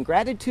 both in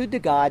gratitude to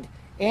God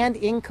and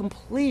in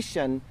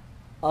completion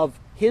of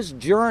his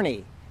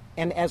journey,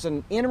 and as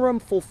an interim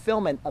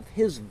fulfillment of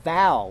his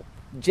vow,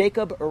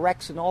 Jacob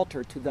erects an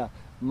altar to the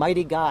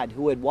mighty God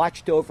who had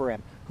watched over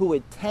him, who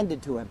had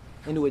tended to him,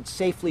 and who had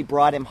safely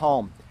brought him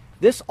home.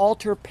 This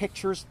altar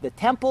pictures the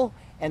temple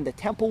and the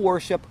temple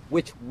worship,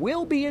 which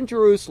will be in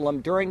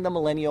Jerusalem during the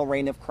millennial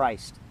reign of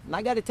Christ. And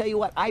I got to tell you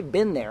what, I've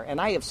been there, and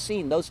I have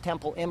seen those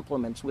temple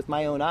implements with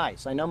my own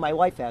eyes. I know my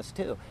wife has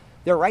too.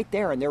 They're right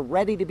there, and they're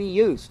ready to be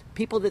used.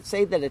 People that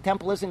say that a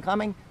temple isn't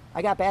coming,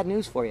 I got bad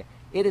news for you.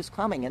 It is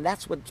coming, and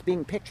that's what's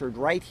being pictured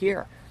right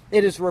here.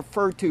 It is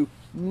referred to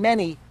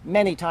many,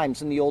 many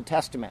times in the Old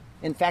Testament.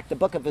 In fact, the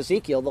book of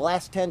Ezekiel, the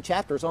last 10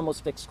 chapters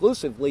almost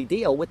exclusively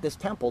deal with this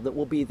temple that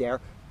will be there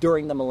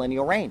during the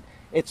millennial reign.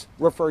 It's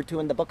referred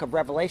to in the book of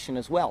Revelation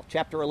as well.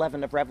 Chapter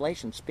 11 of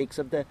Revelation speaks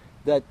of the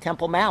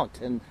Temple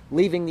Mount and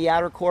leaving the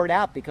outer court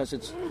out because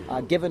it's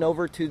given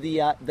over to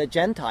the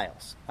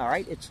Gentiles. All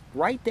right? It's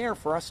right there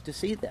for us to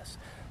see this.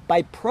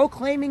 By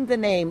proclaiming the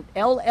name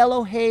El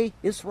Elohe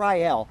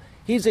Israel,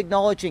 he's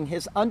acknowledging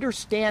his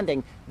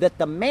understanding that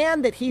the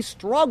man that he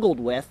struggled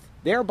with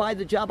there by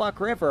the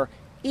Jabbok River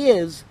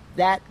is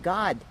that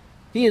God.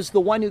 He is the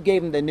one who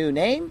gave him the new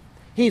name.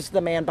 He's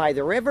the man by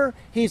the river.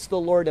 He's the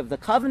Lord of the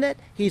covenant.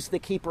 He's the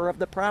keeper of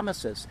the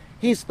promises.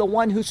 He's the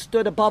one who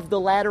stood above the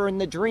ladder in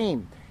the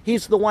dream.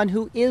 He's the one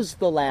who is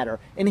the ladder,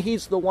 and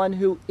he's the one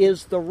who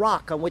is the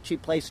rock on which he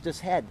placed his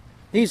head.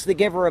 He's the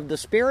giver of the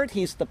Spirit.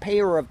 He's the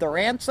payer of the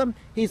ransom.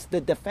 He's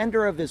the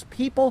defender of his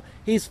people.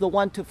 He's the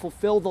one to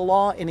fulfill the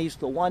law, and he's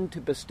the one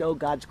to bestow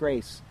God's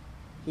grace.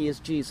 He is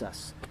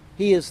Jesus.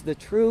 He is the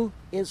true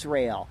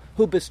Israel,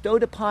 who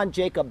bestowed upon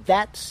Jacob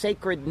that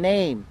sacred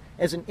name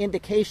as an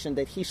indication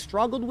that he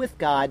struggled with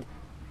God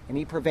and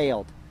he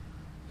prevailed.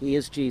 He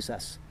is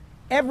Jesus.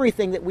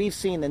 Everything that we've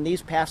seen in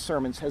these past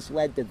sermons has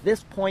led to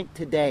this point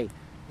today.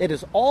 It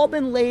has all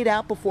been laid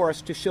out before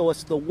us to show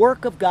us the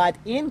work of God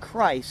in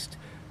Christ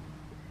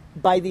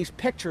by these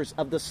pictures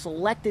of the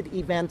selected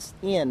events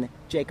in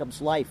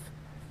Jacob's life.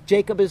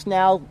 Jacob is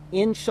now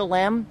in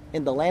Shalem,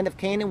 in the land of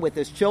Canaan, with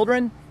his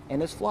children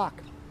and his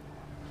flock.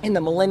 In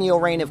the millennial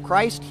reign of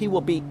Christ, he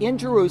will be in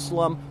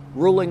Jerusalem,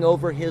 ruling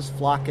over his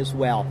flock as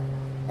well.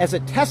 As a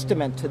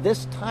testament to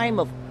this time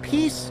of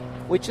peace,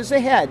 which is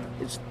ahead,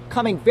 it's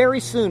coming very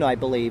soon, I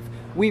believe,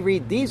 we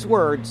read these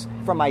words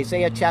from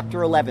Isaiah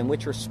chapter 11,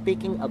 which are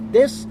speaking of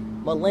this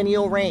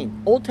millennial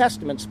reign. Old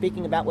Testament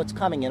speaking about what's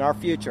coming in our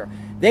future.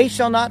 They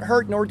shall not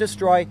hurt nor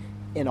destroy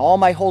in all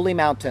my holy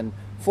mountain,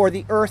 for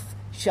the earth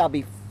shall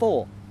be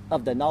full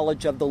of the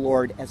knowledge of the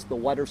Lord as the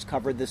waters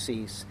cover the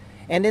seas.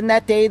 And in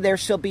that day there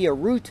shall be a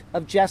root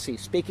of Jesse,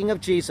 speaking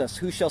of Jesus,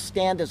 who shall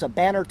stand as a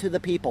banner to the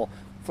people,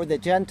 for the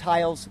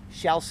Gentiles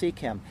shall seek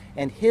him,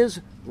 and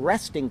his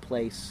resting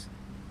place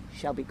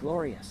shall be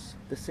glorious,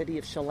 the city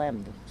of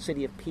Shalem, the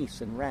city of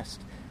peace and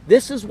rest.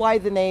 This is why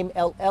the name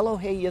El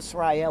Elohe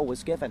Yisrael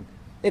was given.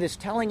 It is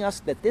telling us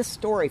that this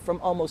story from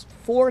almost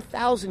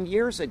 4,000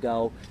 years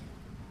ago,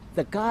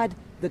 the God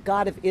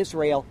of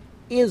Israel,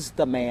 is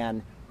the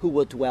man who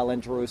will dwell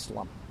in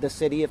Jerusalem, the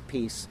city of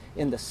peace,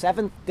 in the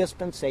seventh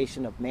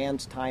dispensation of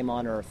man's time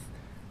on earth.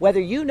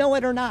 Whether you know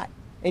it or not,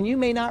 and you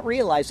may not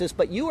realize this,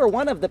 but you are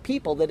one of the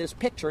people that is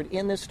pictured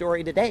in this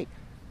story today.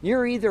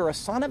 You're either a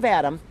son of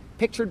Adam,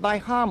 pictured by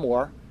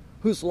Hamor,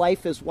 whose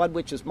life is one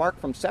which is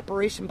marked from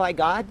separation by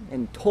God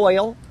and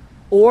toil,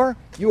 or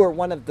you are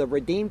one of the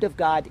redeemed of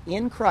God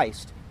in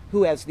Christ,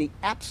 who has the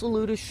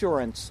absolute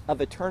assurance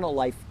of eternal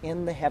life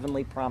in the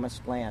heavenly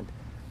promised land.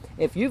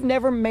 If you've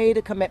never made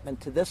a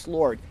commitment to this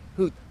Lord,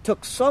 who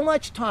took so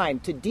much time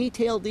to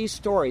detail these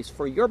stories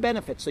for your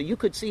benefit so you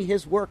could see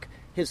his work,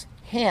 his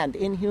hand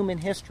in human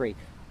history,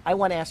 I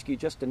want to ask you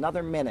just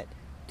another minute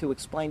to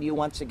explain to you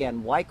once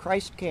again why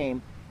Christ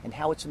came and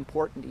how it's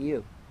important to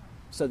you,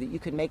 so that you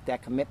can make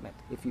that commitment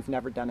if you've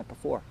never done it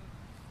before.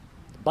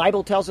 The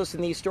Bible tells us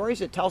in these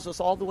stories, it tells us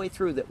all the way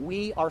through that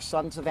we are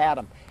sons of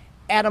Adam.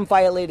 Adam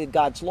violated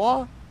God's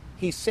law,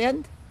 he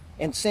sinned,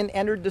 and sin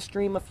entered the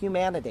stream of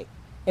humanity.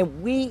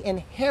 And we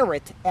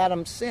inherit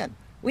Adam's sin.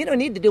 We don't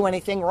need to do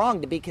anything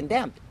wrong to be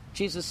condemned.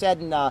 Jesus said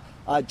in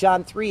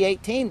John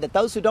 3:18 that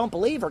those who don't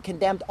believe are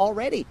condemned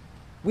already.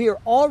 We are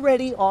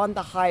already on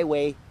the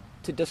highway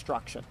to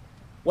destruction.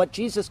 What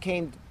Jesus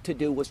came to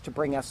do was to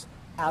bring us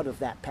out of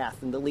that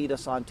path and to lead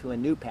us onto a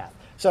new path.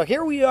 So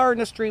here we are in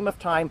a stream of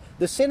time.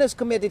 The sin is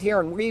committed here,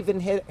 and we've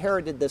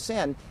inherited the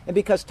sin. And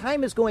because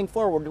time is going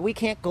forward, we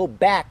can't go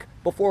back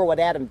before what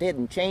Adam did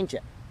and change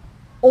it.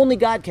 Only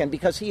God can,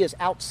 because he is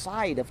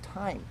outside of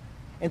time.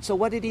 And so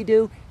what did he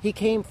do? He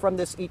came from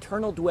this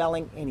eternal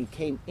dwelling, and he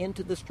came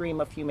into the stream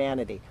of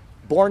humanity,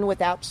 born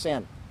without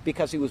sin,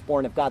 because he was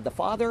born of God the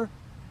Father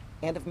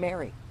and of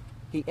Mary.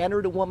 He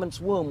entered a woman's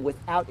womb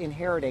without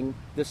inheriting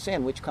the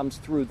sin which comes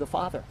through the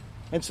Father.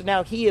 And so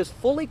now he is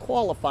fully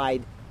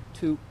qualified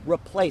to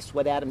replace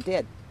what Adam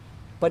did.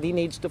 But he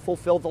needs to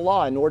fulfill the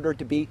law in order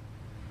to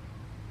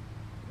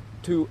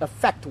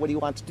effect what he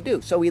wants to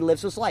do. So he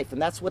lives his life,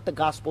 and that's what the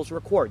Gospels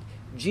record.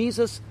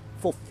 Jesus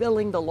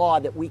fulfilling the law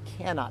that we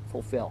cannot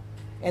fulfill.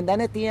 And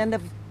then at the end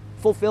of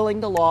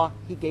fulfilling the law,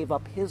 he gave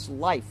up his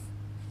life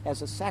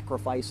as a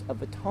sacrifice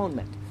of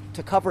atonement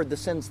to cover the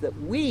sins that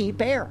we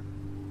bear.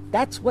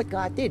 That's what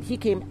God did. He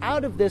came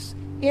out of this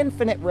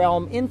infinite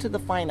realm into the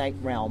finite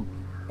realm,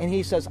 and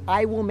he says,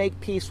 I will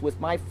make peace with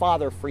my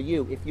Father for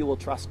you if you will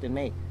trust in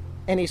me.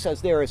 And he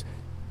says, there is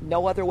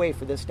no other way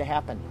for this to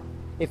happen.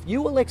 If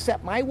you will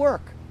accept my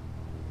work,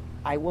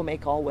 I will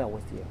make all well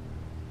with you.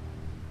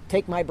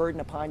 Take my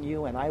burden upon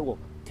you, and I will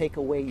take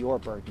away your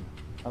burden.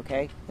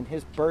 Okay? And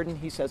his burden,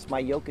 he says, my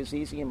yoke is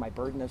easy and my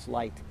burden is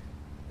light.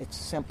 It's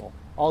simple.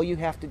 All you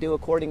have to do,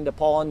 according to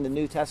Paul in the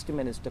New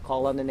Testament, is to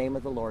call on the name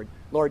of the Lord.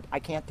 Lord, I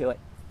can't do it.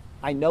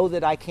 I know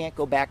that I can't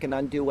go back and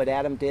undo what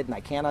Adam did, and I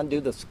can't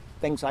undo the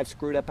things I've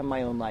screwed up in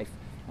my own life.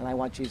 And I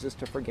want Jesus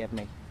to forgive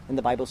me. And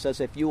the Bible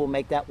says if you will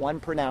make that one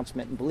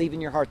pronouncement and believe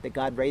in your heart that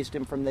God raised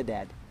him from the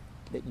dead,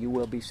 that you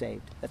will be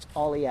saved. That's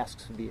all he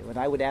asks of you. And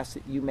I would ask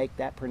that you make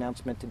that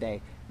pronouncement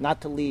today, not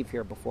to leave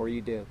here before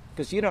you do.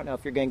 Because you don't know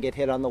if you're going to get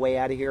hit on the way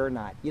out of here or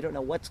not. You don't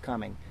know what's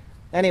coming.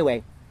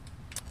 Anyway,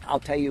 I'll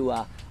tell you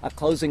a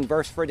closing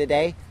verse for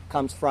today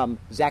comes from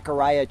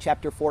Zechariah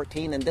chapter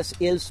 14, and this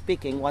is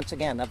speaking once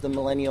again of the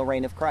millennial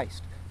reign of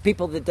Christ.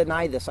 People that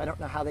deny this, I don't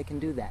know how they can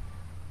do that,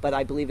 but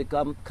I believe it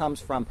comes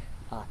from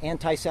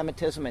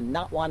anti-Semitism and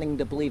not wanting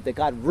to believe that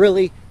God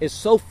really is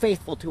so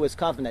faithful to his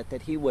covenant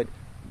that he would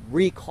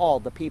recall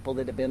the people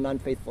that have been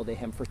unfaithful to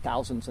him for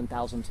thousands and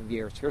thousands of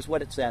years. Here's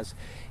what it says.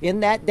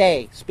 In that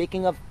day,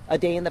 speaking of a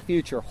day in the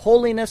future,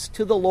 holiness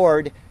to the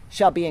Lord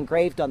shall be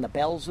engraved on the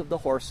bells of the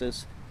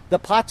horses, The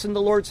pots in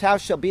the Lord's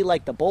house shall be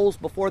like the bowls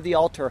before the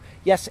altar.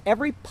 Yes,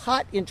 every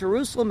pot in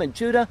Jerusalem and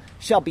Judah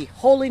shall be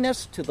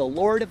holiness to the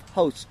Lord of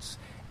hosts.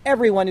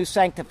 Everyone who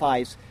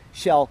sacrifices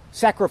shall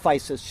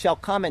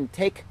come and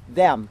take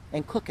them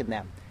and cook in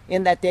them.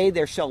 In that day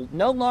there shall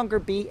no longer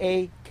be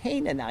a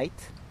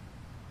Canaanite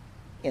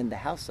in the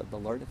house of the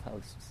Lord of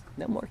hosts.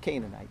 No more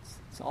Canaanites.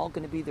 It's all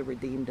going to be the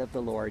redeemed of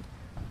the Lord.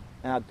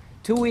 Now,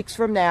 2 weeks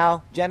from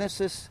now,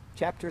 Genesis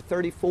chapter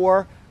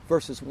 34,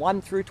 verses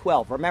 1 through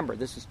 12. Remember,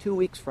 this is 2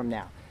 weeks from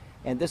now.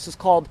 And this is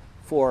called,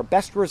 For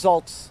Best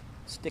Results,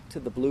 Stick to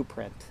the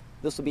Blueprint.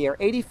 This will be our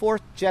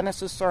 84th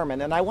Genesis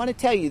sermon. And I want to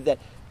tell you that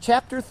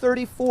chapter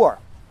 34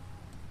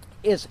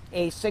 is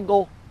a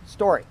single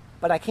story.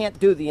 But I can't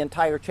do the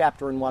entire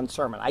chapter in one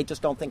sermon. I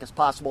just don't think it's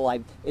possible.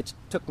 It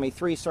took me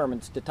 3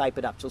 sermons to type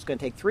it up. So it's going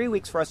to take 3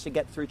 weeks for us to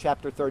get through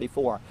chapter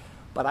 34.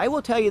 But I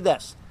will tell you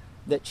this,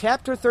 that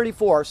chapter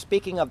 34,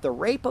 speaking of the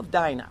rape of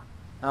Dinah,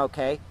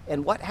 okay,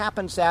 and what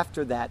happens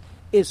after that,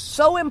 is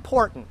so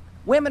important.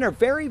 Women are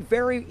very,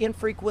 very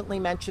infrequently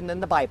mentioned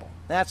in the Bible.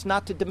 That's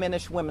not to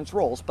diminish women's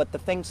roles, but the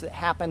things that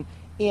happen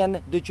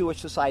in the Jewish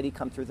society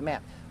come through the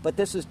man. But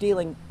this is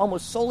dealing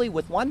almost solely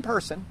with one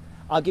person.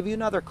 I'll give you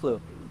another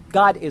clue.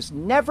 God is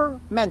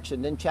never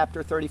mentioned in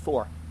chapter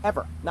 34,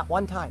 ever, not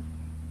one time,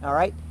 all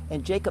right?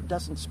 And Jacob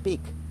doesn't speak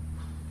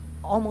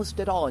almost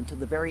at all until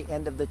the very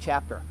end of the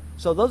chapter.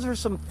 So those are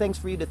some things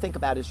for you to think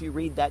about as you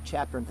read that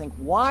chapter and think,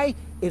 why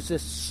is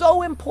this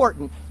so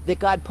important that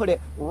God put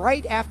it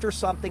right after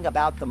something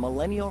about the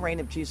millennial reign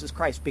of Jesus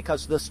Christ?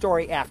 Because the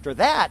story after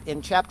that,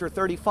 in chapter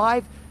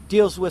 35,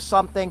 deals with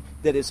something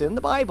that is in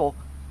the Bible,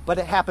 but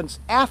it happens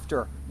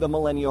after the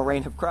millennial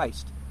reign of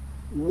Christ.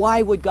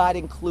 Why would God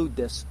include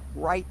this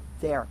right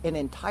there? An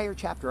entire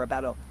chapter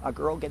about a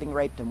girl getting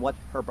raped and what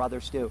her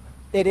brothers do.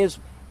 It is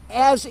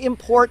as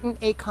important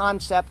a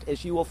concept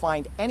as you will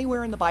find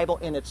anywhere in the Bible,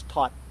 and it's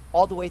taught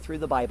all the way through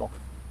the Bible.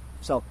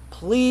 So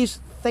please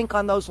think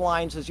on those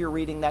lines as you're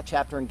reading that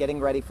chapter and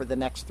getting ready for the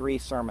next 3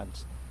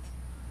 sermons.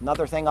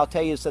 Another thing I'll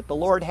tell you is that the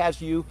Lord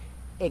has you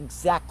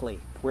exactly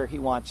where He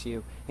wants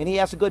you. And He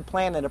has a good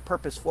plan and a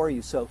purpose for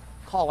you. So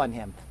call on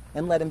Him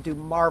and let Him do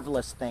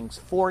marvelous things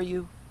for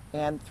you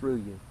and through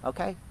you.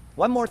 Okay?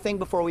 One more thing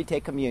before we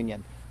take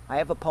communion. I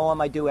have a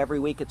poem I do every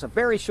week. It's a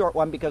very short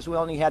one because we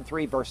only had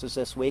 3 verses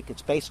this week.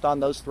 It's based on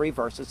those 3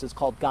 verses. It's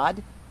called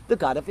God, the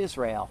God of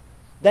Israel.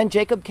 Then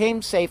Jacob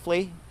came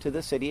safely to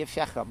the city of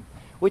Shechem,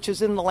 which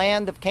is in the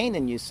land of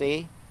Canaan, you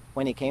see,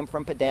 when he came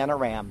from Padan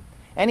Aram.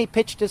 And he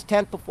pitched his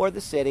tent before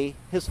the city.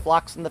 His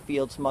flocks in the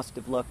fields must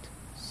have looked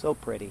so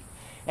pretty.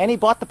 And he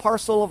bought the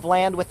parcel of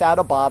land without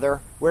a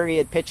bother, where he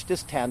had pitched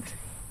his tent,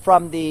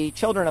 from the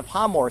children of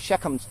Hamor,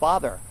 Shechem's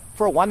father.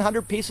 For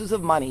 100 pieces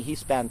of money he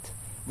spent.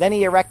 Then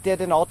he erected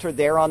an altar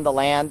there on the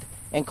land,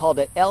 and called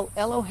it El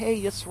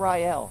Elohe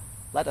Yisrael.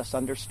 Let us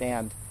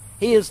understand.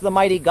 He is the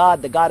mighty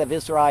God, the God of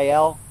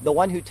Israel, the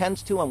one who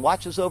tends to and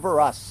watches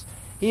over us.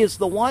 He is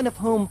the one of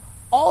whom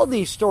all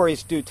these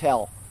stories do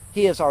tell.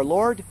 He is our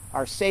Lord,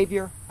 our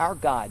Savior, our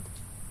God.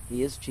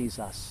 He is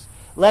Jesus.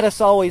 Let us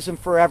always and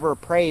forever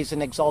praise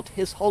and exalt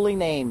His holy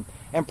name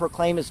and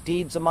proclaim His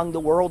deeds among the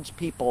world's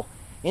people.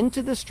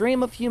 Into the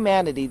stream of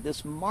humanity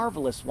this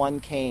marvelous one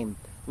came.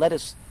 Let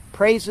His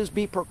praises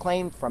be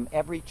proclaimed from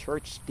every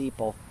church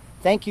steeple.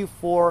 Thank you,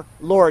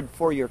 Lord,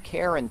 for your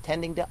care and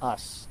tending to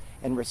us.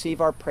 And receive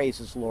our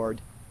praises,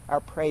 Lord, our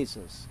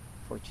praises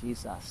for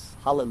Jesus.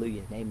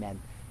 Hallelujah and amen.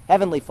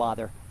 Heavenly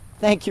Father,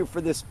 thank you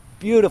for this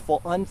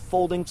beautiful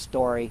unfolding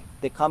story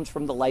that comes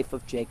from the life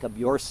of Jacob,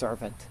 your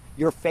servant,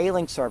 your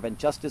failing servant,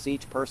 just as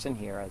each person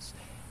here is.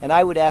 And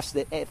I would ask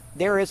that if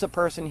there is a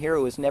person here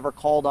who has never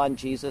called on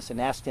Jesus and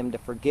asked Him to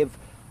forgive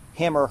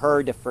him or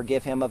her, to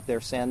forgive him of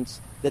their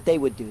sins, that they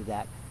would do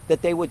that.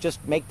 That they would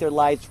just make their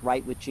lives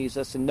right with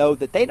Jesus and know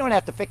that they don't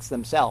have to fix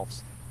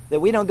themselves. That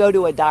we don't go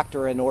to a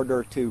doctor in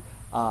order to,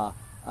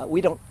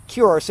 we don't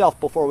cure ourselves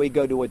before we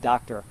go to a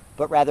doctor,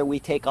 but rather we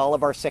take all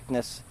of our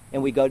sickness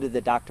and we go to the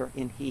doctor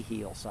and He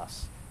heals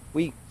us.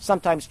 We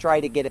sometimes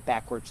try to get it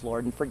backwards,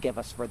 Lord, and forgive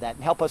us for that.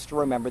 And help us to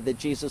remember that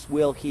Jesus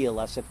will heal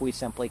us if we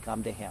simply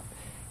come to Him.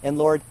 And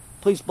Lord,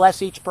 please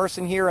bless each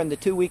person here in the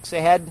 2 weeks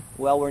ahead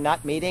while we're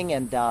not meeting,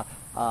 and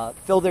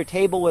fill their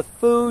table with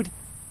food,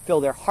 fill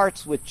their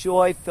hearts with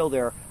joy, fill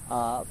their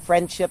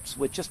friendships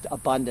with just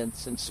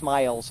abundance and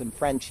smiles and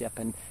friendship.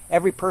 And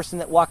every person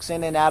that walks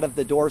in and out of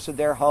the doors of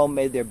their home,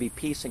 may there be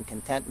peace and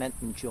contentment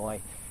and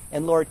joy.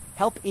 And Lord,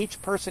 help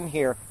each person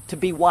here to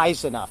be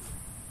wise enough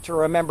to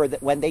remember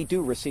that when they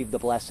do receive the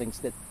blessings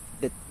that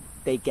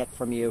they get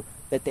from you,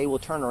 that they will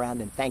turn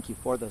around and thank you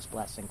for those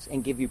blessings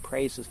and give you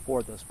praises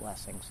for those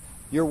blessings.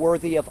 You're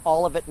worthy of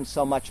all of it and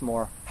so much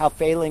more. How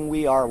failing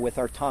we are with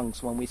our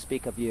tongues when we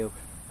speak of you.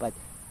 But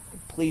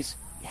please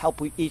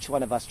help each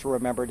one of us to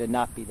remember to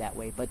not be that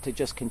way, but to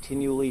just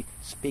continually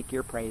speak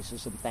your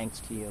praises and thanks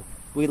to you.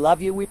 We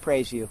love you, we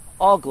praise you.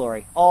 All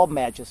glory, all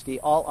majesty,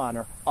 all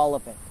honor, all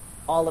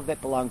of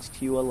it belongs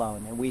to you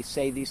alone. And we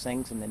say these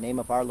things in the name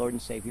of our Lord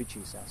and Savior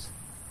Jesus.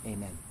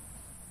 Amen.